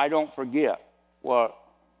 So I don't forget what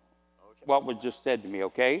was just said to me,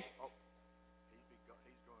 okay? Oh,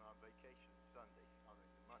 he's going on vacation Monday.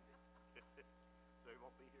 So he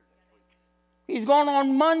won't be here next week. He's going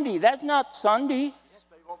on Monday. That's not Sunday. Yes,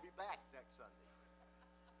 but he won't be back next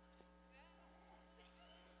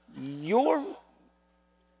Sunday.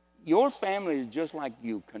 Your family is just like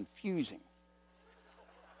you, confusing.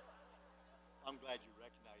 I'm glad you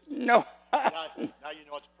recognized it. No. now you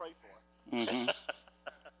know what to pray for. Mm-hmm.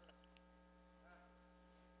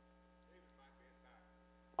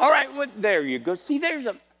 All right, well, there you go. See,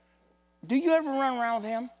 do you ever run around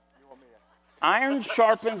with him? You want me to? Iron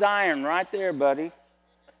sharpens iron right there, buddy.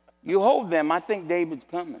 You hold them. I think David's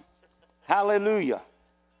coming. Hallelujah.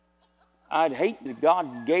 I'd hate that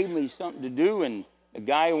God gave me something to do and the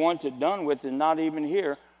guy who wants it done with is not even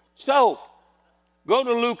here. So, go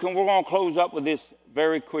to Luke and we're going to close up with this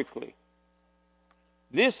very quickly.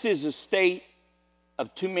 This is a state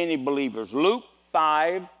of too many believers. Luke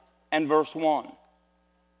 5 and verse 1.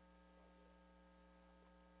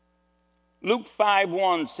 Luke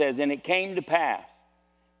 5:1 says, and it came to pass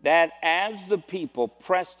that as the people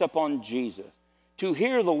pressed upon Jesus to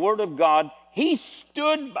hear the word of God, he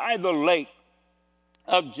stood by the lake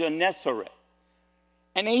of Gennesaret,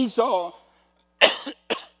 and he saw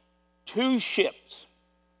two ships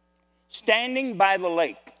standing by the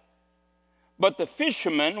lake. But the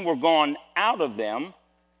fishermen were gone out of them,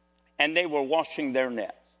 and they were washing their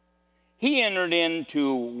nets. He entered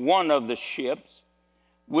into one of the ships,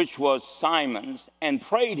 which was Simon's, and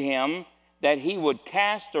prayed him that he would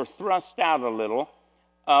cast or thrust out a little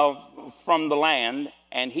from the land.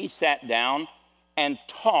 And he sat down and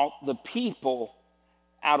taught the people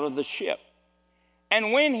out of the ship.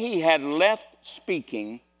 And when he had left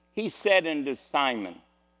speaking, he said unto Simon,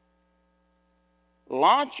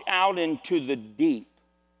 launch out into the deep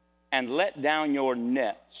and let down your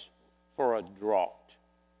nets for a draught.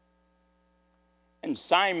 And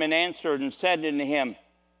Simon answered and said unto him,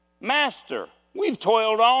 Master, we've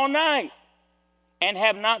toiled all night and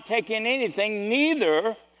have not taken anything,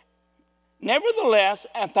 nevertheless,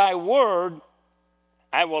 at thy word,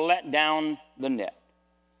 I will let down the net.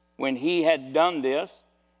 When he had done this,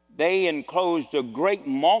 they enclosed a great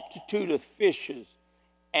multitude of fishes,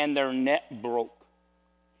 and their net broke.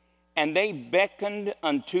 And they beckoned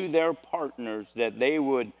unto their partners that they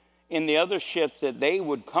would in the other ships that they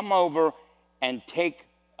would come over and take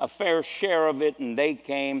a fair share of it, and they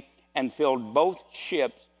came and filled both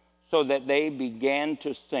ships so that they began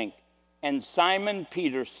to sink. And Simon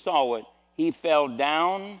Peter saw it. He fell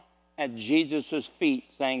down at Jesus' feet,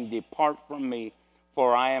 saying, "Depart from me,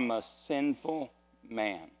 for I am a sinful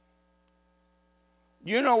man."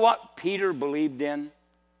 You know what Peter believed in?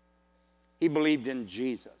 He believed in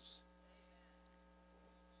Jesus.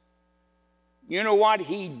 You know what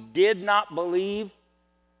he did not believe?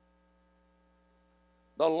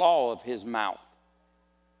 The law of his mouth.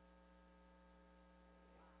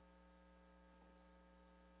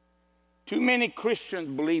 Too many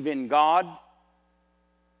Christians believe in God,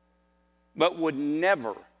 but would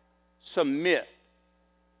never submit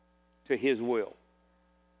to his will.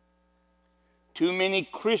 Too many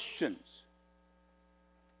Christians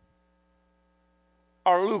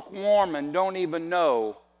are lukewarm and don't even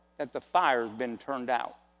know that the fire's been turned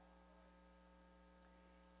out.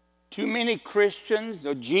 Too many Christians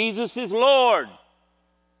know Jesus is Lord,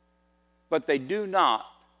 but they do not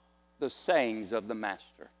the sayings of the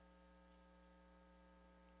Master.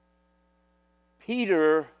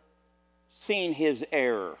 Peter seen his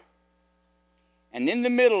error. And in the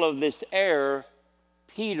middle of this error,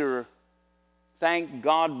 Peter, thank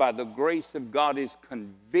God, by the grace of God, is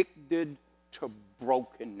convicted to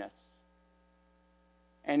brokenness.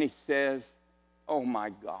 And he says, "Oh my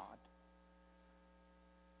God,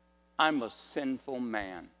 I'm a sinful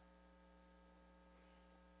man."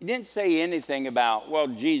 He didn't say anything about, "Well,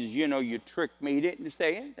 Jesus, you know, you tricked me." He didn't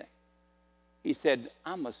say anything. He said,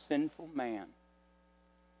 "I'm a sinful man."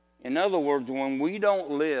 In other words, when we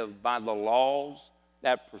don't live by the laws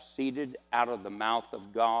that proceeded out of the mouth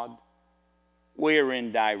of God, we're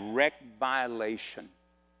in direct violation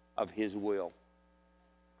of his will.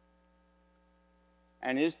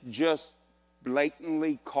 And it's just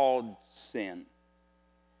blatantly called sin.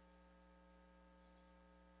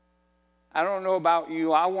 I don't know about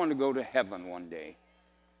you, I want to go to heaven one day.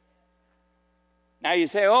 Now you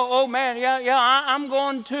say, oh man, I'm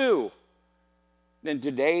going too. Then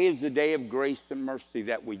today is the day of grace and mercy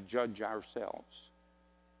that we judge ourselves,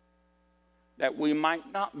 that we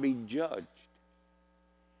might not be judged,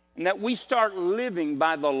 and that we start living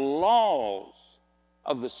by the laws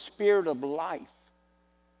of the Spirit of life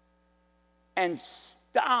and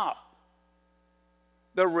stop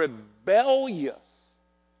the rebellious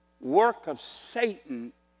work of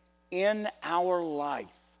Satan in our life.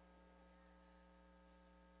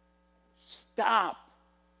 Stop,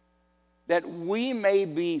 that we may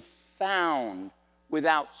be found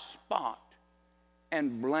without spot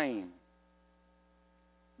and blame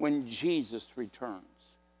when Jesus returns.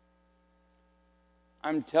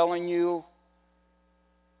 I'm telling you,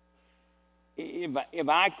 if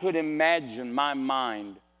I could imagine my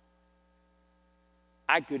mind,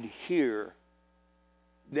 I could hear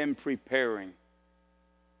them preparing.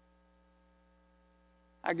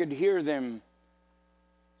 I could hear them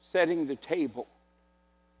setting the table.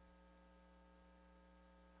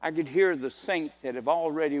 I could hear the saints that have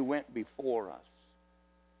already went before us.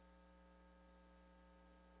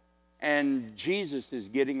 And Jesus is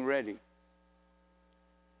getting ready.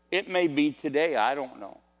 It may be today, I don't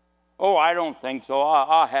know. Oh, I don't think so.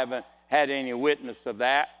 I haven't had any witness of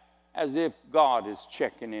that. As if God is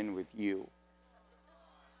checking in with you.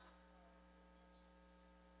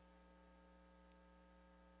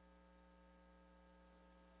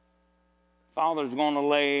 Father's going to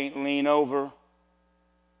lean over.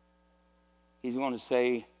 He's going to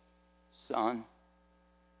say, "Son,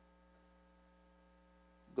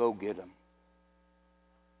 go get him."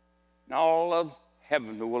 And all of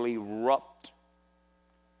heaven will erupt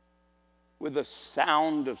with a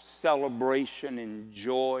sound of celebration and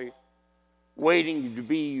joy, waiting to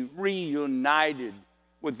be reunited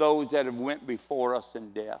with those that have went before us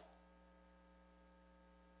in death.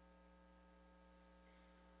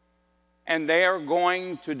 And they are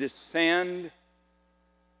going to descend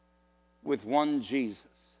with one Jesus.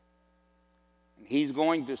 And he's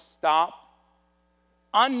going to stop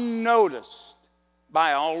unnoticed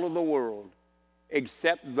by all of the world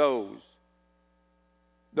except those,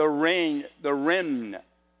 the remnant,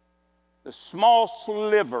 the small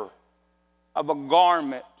sliver of a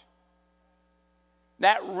garment.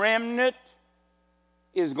 That remnant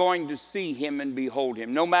is going to see him and behold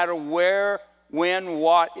him. No matter where, when,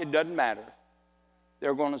 what, it doesn't matter.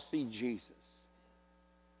 They're going to see Jesus.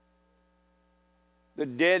 The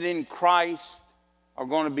dead in Christ are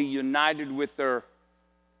going to be united with their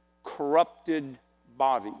corrupted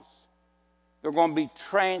bodies. They're going to be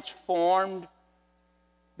transformed.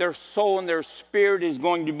 their soul and their spirit is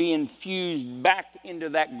going to be infused back into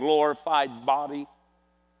that glorified body.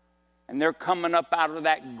 And they're coming up out of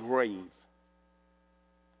that grave.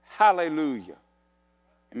 Hallelujah.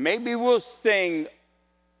 And maybe we'll sing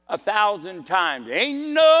 1,000 times, ain't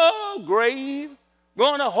no grave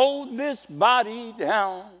gonna hold this body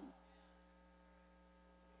down.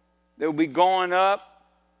 They'll be going up,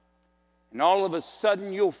 and all of a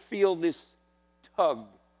sudden you'll feel this tug.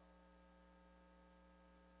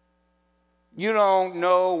 You don't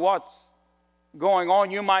know what's going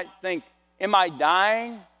on. You might think, am I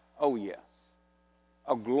dying? Oh, yes.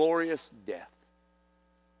 A glorious death.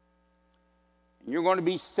 And you're going to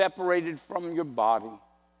be separated from your body.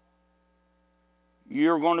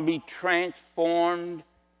 You're going to be transformed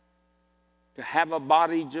to have a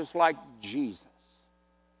body just like Jesus.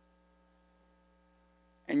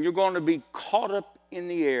 And you're going to be caught up in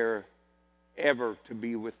the air ever to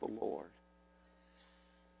be with the Lord.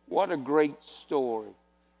 What a great story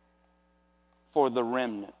for the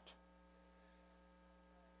remnant.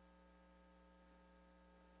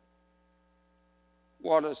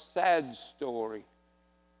 What a sad story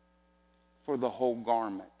for the whole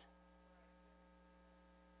garment.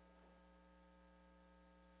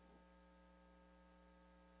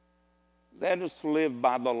 Let us live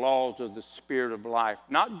by the laws of the Spirit of life,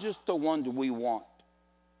 not just the ones we want,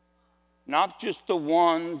 not just the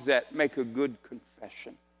ones that make a good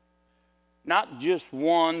confession, not just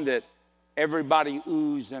one that everybody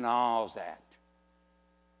oohs and ahs at.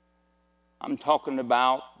 I'm talking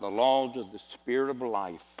about the laws of the Spirit of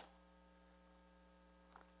life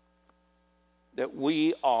that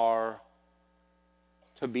we are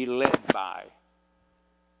to be led by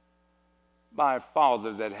a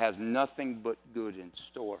Father that has nothing but good in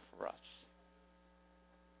store for us.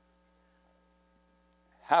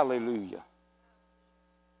 Hallelujah.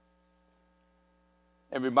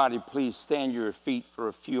 Everybody, please stand to your feet for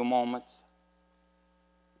a few moments.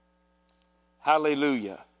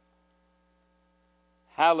 Hallelujah.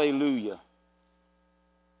 Hallelujah.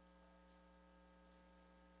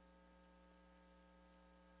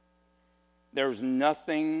 There's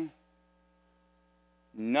nothing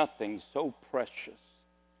so precious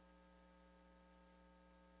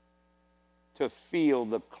to feel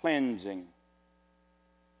the cleansing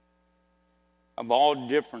of all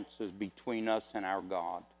differences between us and our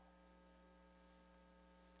God.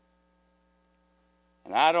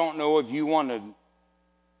 And I don't know if you want to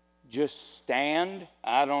just stand.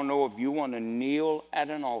 I don't know if you want to kneel at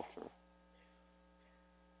an altar.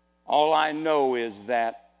 All I know is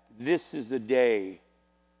that this is the day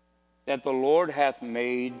that the Lord hath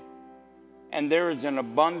made, and there is an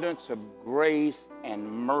abundance of grace and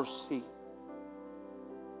mercy.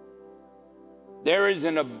 There is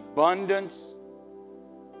an abundance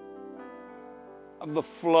of the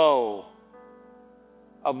flow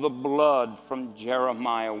of the blood from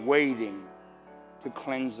Jeremiah waiting to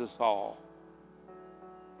cleanse us all.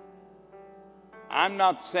 I'm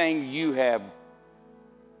not saying you have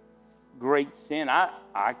great sin.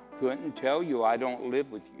 I couldn't tell you. I don't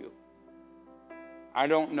live with you. I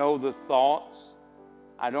don't know the thoughts.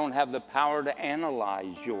 I don't have the power to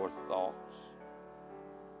analyze your thoughts.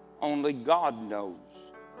 Only God knows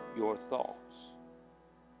your thoughts.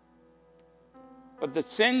 But the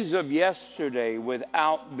sins of yesterday,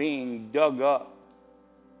 without being dug up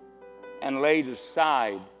and laid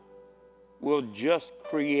aside, will just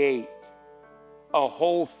create a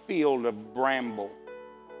whole field of bramble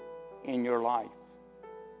in your life.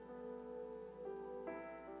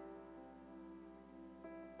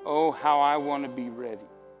 Oh, how I want to be ready.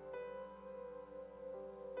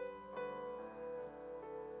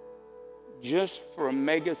 Just for a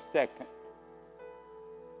mega second.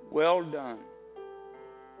 Well done.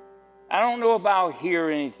 I don't know if I'll hear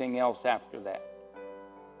anything else after that.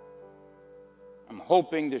 I'm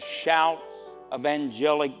hoping the shouts of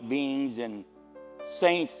angelic beings and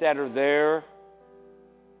saints that are there,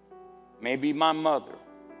 maybe my mother,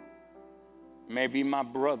 maybe my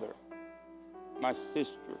brother, my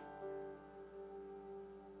sister.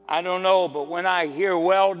 I don't know, but when I hear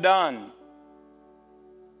well done,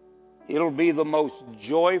 it'll be the most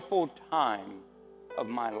joyful time of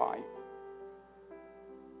my life.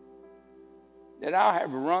 That I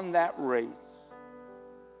have run that race.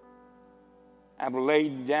 I've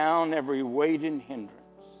laid down every weight and hindrance.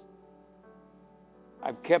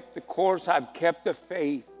 I've kept the course. I've kept the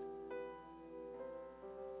faith.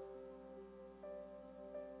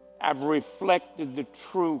 I've reflected the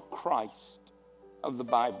true Christ of the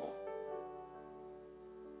Bible.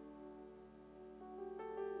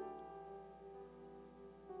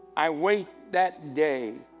 I wait that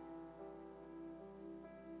day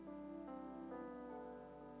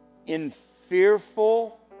in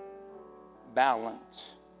fearful balance.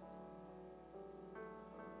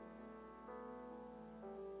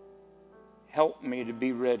 Help me to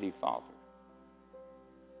be ready, Father.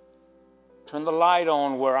 Turn the light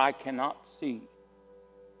on where I cannot see.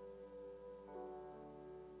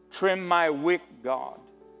 Trim my wick, God.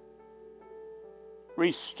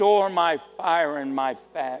 Restore my fire and my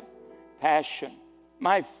passion,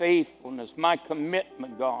 my faithfulness, my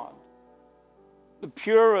commitment, God. The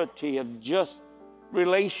purity of just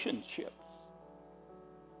relationships.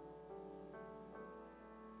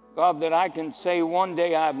 God, that I can say one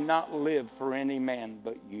day I have not lived for any man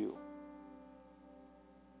but you.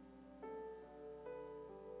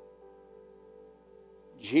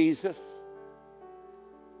 Jesus,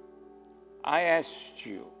 I asked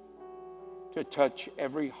you to touch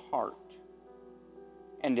every heart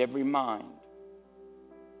and every mind.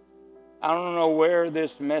 I don't know where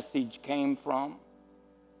this message came from.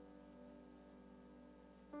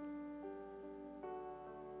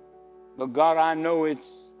 But God, I know it's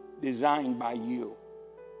designed by you.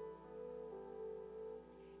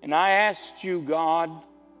 And I asked you, God,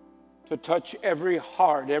 to touch every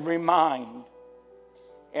heart, every mind,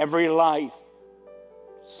 every life.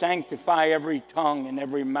 Sanctify every tongue and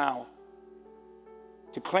every mouth.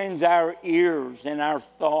 To cleanse our ears and our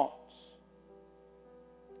thoughts.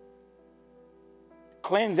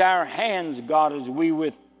 Cleanse our hands, God, as we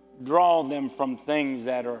withdraw them from things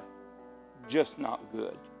that are just not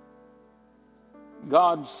good.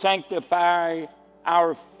 God, sanctify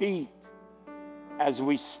our feet as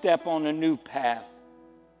we step on a new path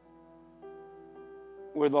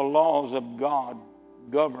where the laws of God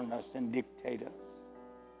govern us and dictate us.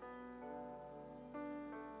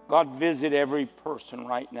 God, visit every person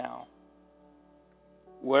right now.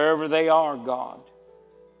 Wherever they are, God.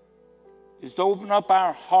 Just open up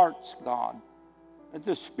our hearts, God. Let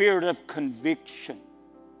the spirit of conviction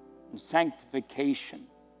and sanctification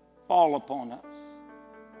fall upon us.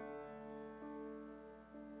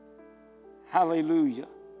 Hallelujah.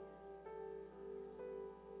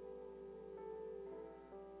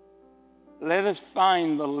 Let us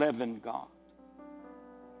find the leaven, God.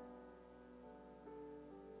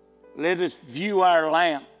 Let us view our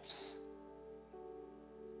lamps.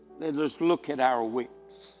 Let us look at our wicks.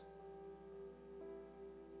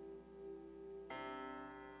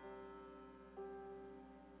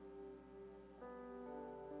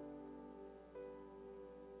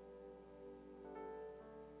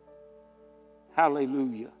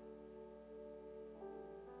 Hallelujah.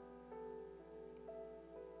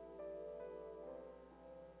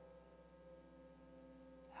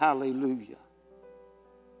 Hallelujah.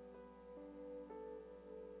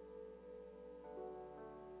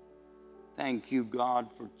 Thank you,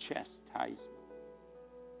 God, for chastisement,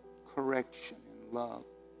 correction, and love.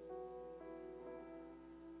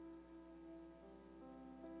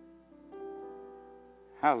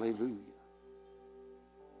 Hallelujah.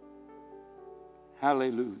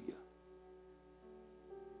 Hallelujah.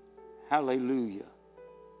 Hallelujah.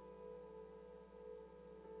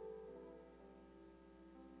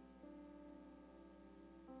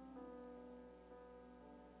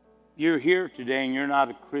 You're here today and you're not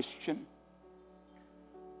a Christian.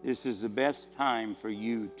 This is the best time for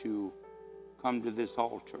you to come to this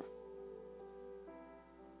altar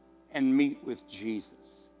and meet with Jesus.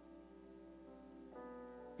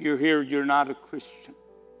 You're here, you're not a Christian.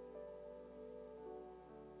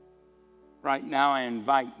 Right now I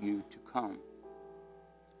invite you to come.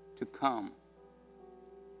 To come.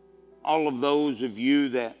 All of those of you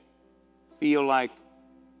that feel like,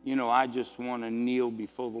 I just want to kneel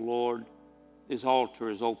before the Lord, this altar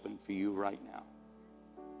is open for you right now.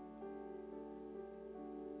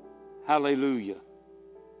 Hallelujah.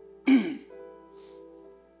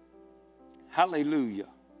 Hallelujah.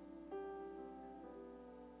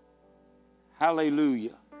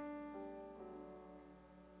 Hallelujah.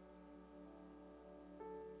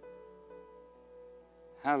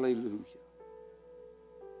 Hallelujah.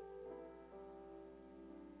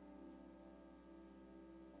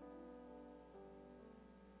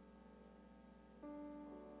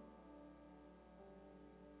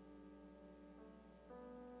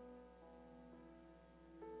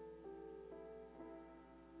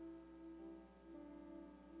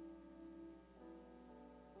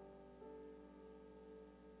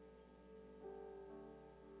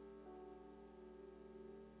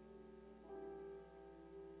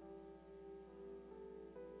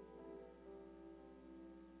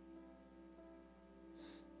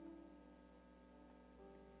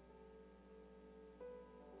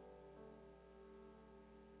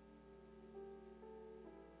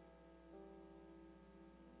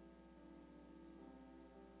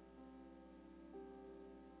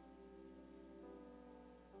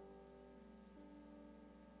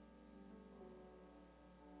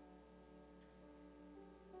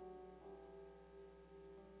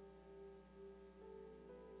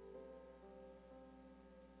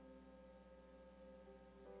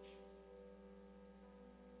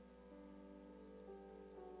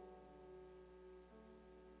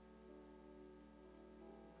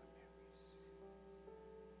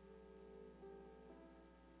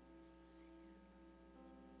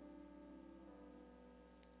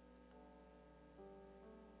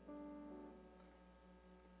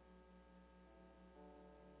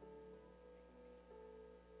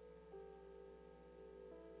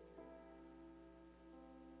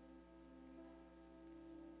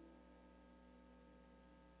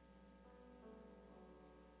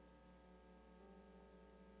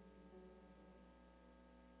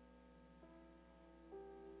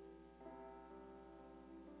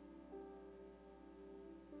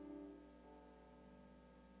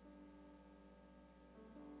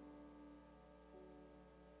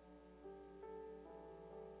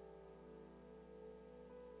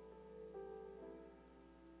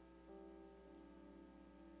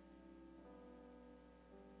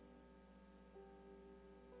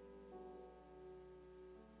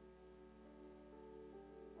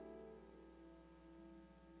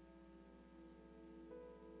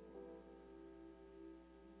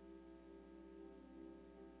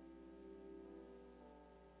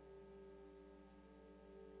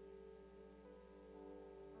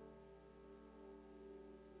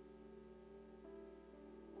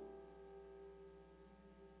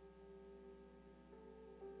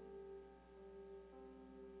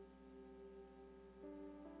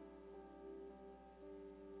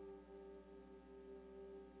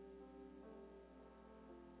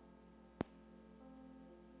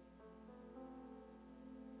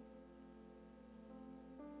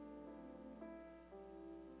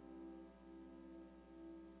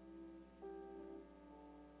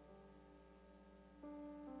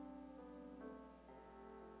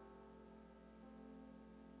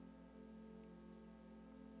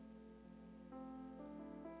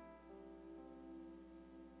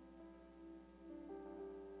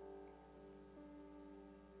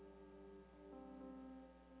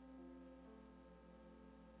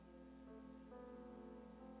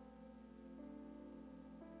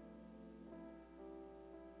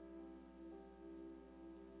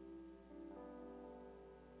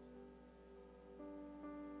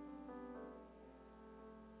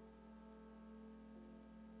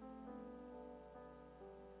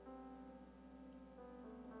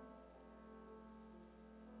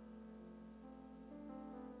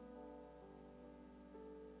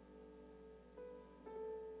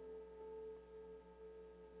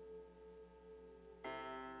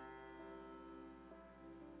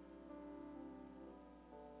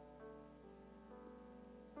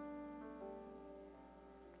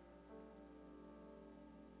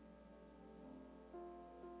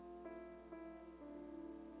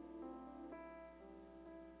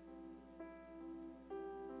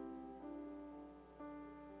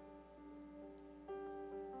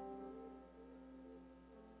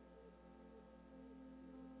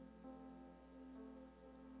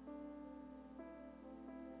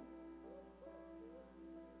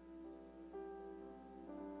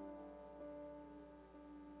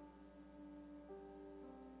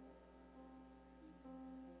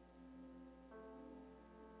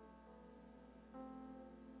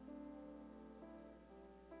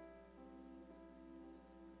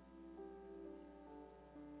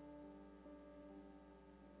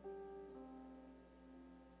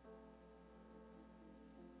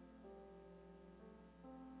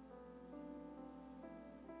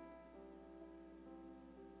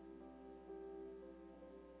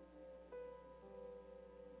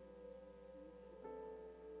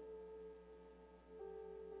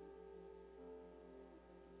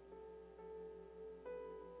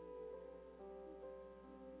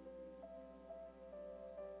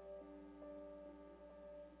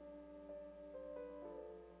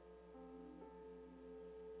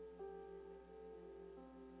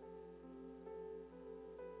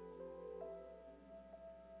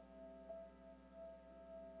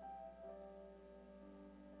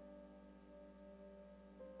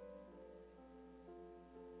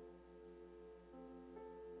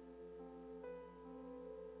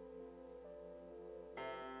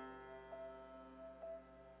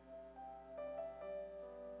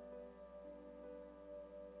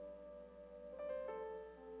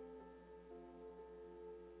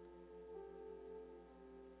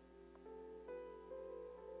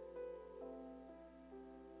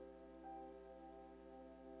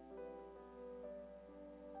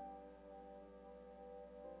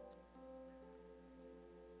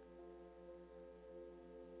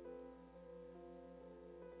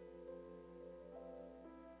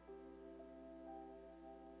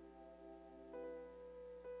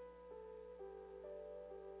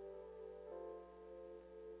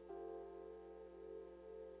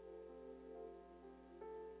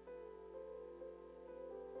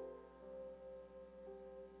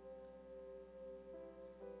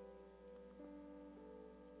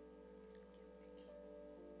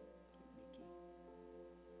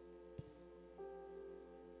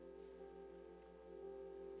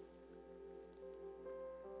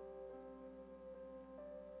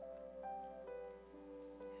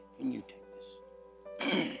 And you take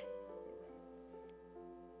this.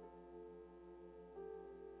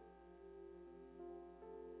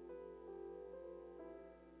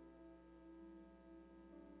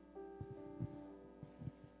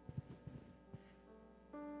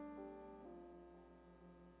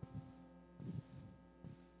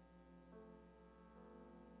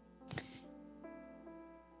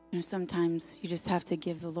 You know, sometimes you just have to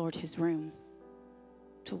give the Lord his room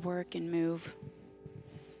to work and move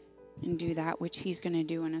and do that which he's going to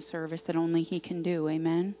do in a service that only he can do.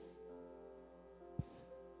 Amen.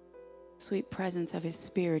 Sweet presence of his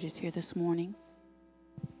Spirit is here this morning.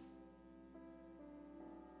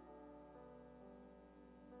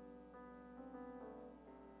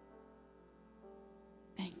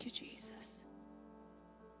 Thank you, Jesus.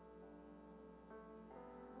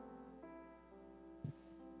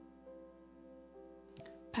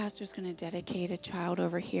 Pastor's going to dedicate a child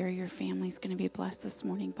over here. Your family's going to be blessed this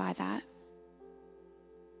morning by that.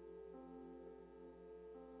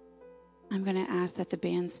 I'm going to ask that the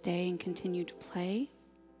band stay and continue to play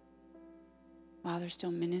while they're still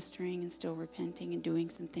ministering and still repenting and doing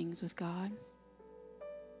some things with God.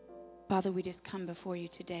 Father, we just come before you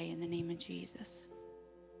today in the name of Jesus.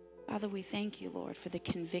 Father, we thank you, Lord, for the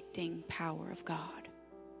convicting power of God.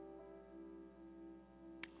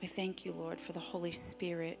 We thank you, Lord, for the Holy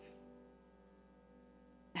Spirit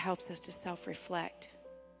that helps us to self-reflect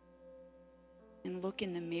and look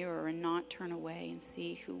in the mirror and not turn away and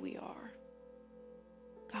see who we are.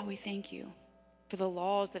 God, we thank you for the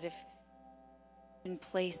laws that have been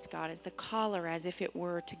placed, God, as the collar, as if it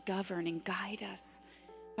were to govern and guide us.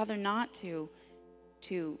 Father, not to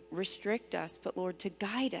restrict us, but Lord, to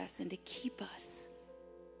guide us and to keep us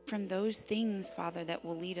from those things, Father, that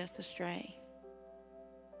will lead us astray.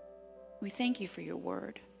 We thank you for your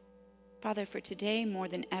word. Father, for today more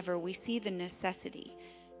than ever, we see the necessity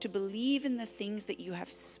to believe in the things that you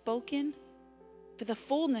have spoken for the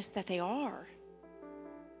fullness that they are.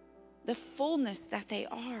 The fullness that they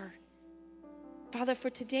are. Father,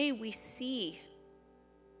 for today we see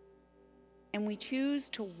and we choose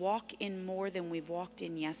to walk in more than we've walked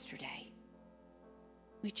in yesterday.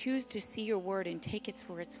 We choose to see your word and take it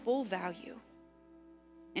for its full value.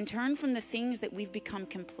 And turn from the things that we've become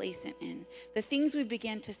complacent in, the things we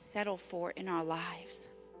began to settle for in our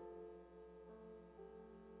lives.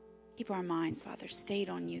 Keep our minds, Father, stayed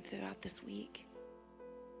on you throughout this week.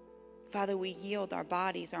 Father, we yield our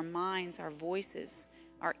bodies, our minds, our voices,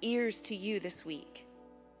 our ears to you this week.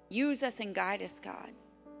 Use us and guide us, God,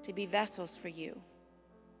 to be vessels for you.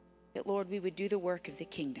 That, Lord, we would do the work of the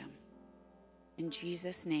kingdom. In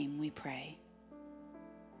Jesus' name we pray.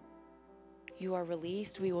 You are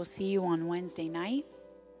released. We will see you on Wednesday night,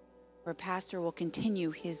 where Pastor will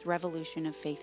continue his revolution of faith.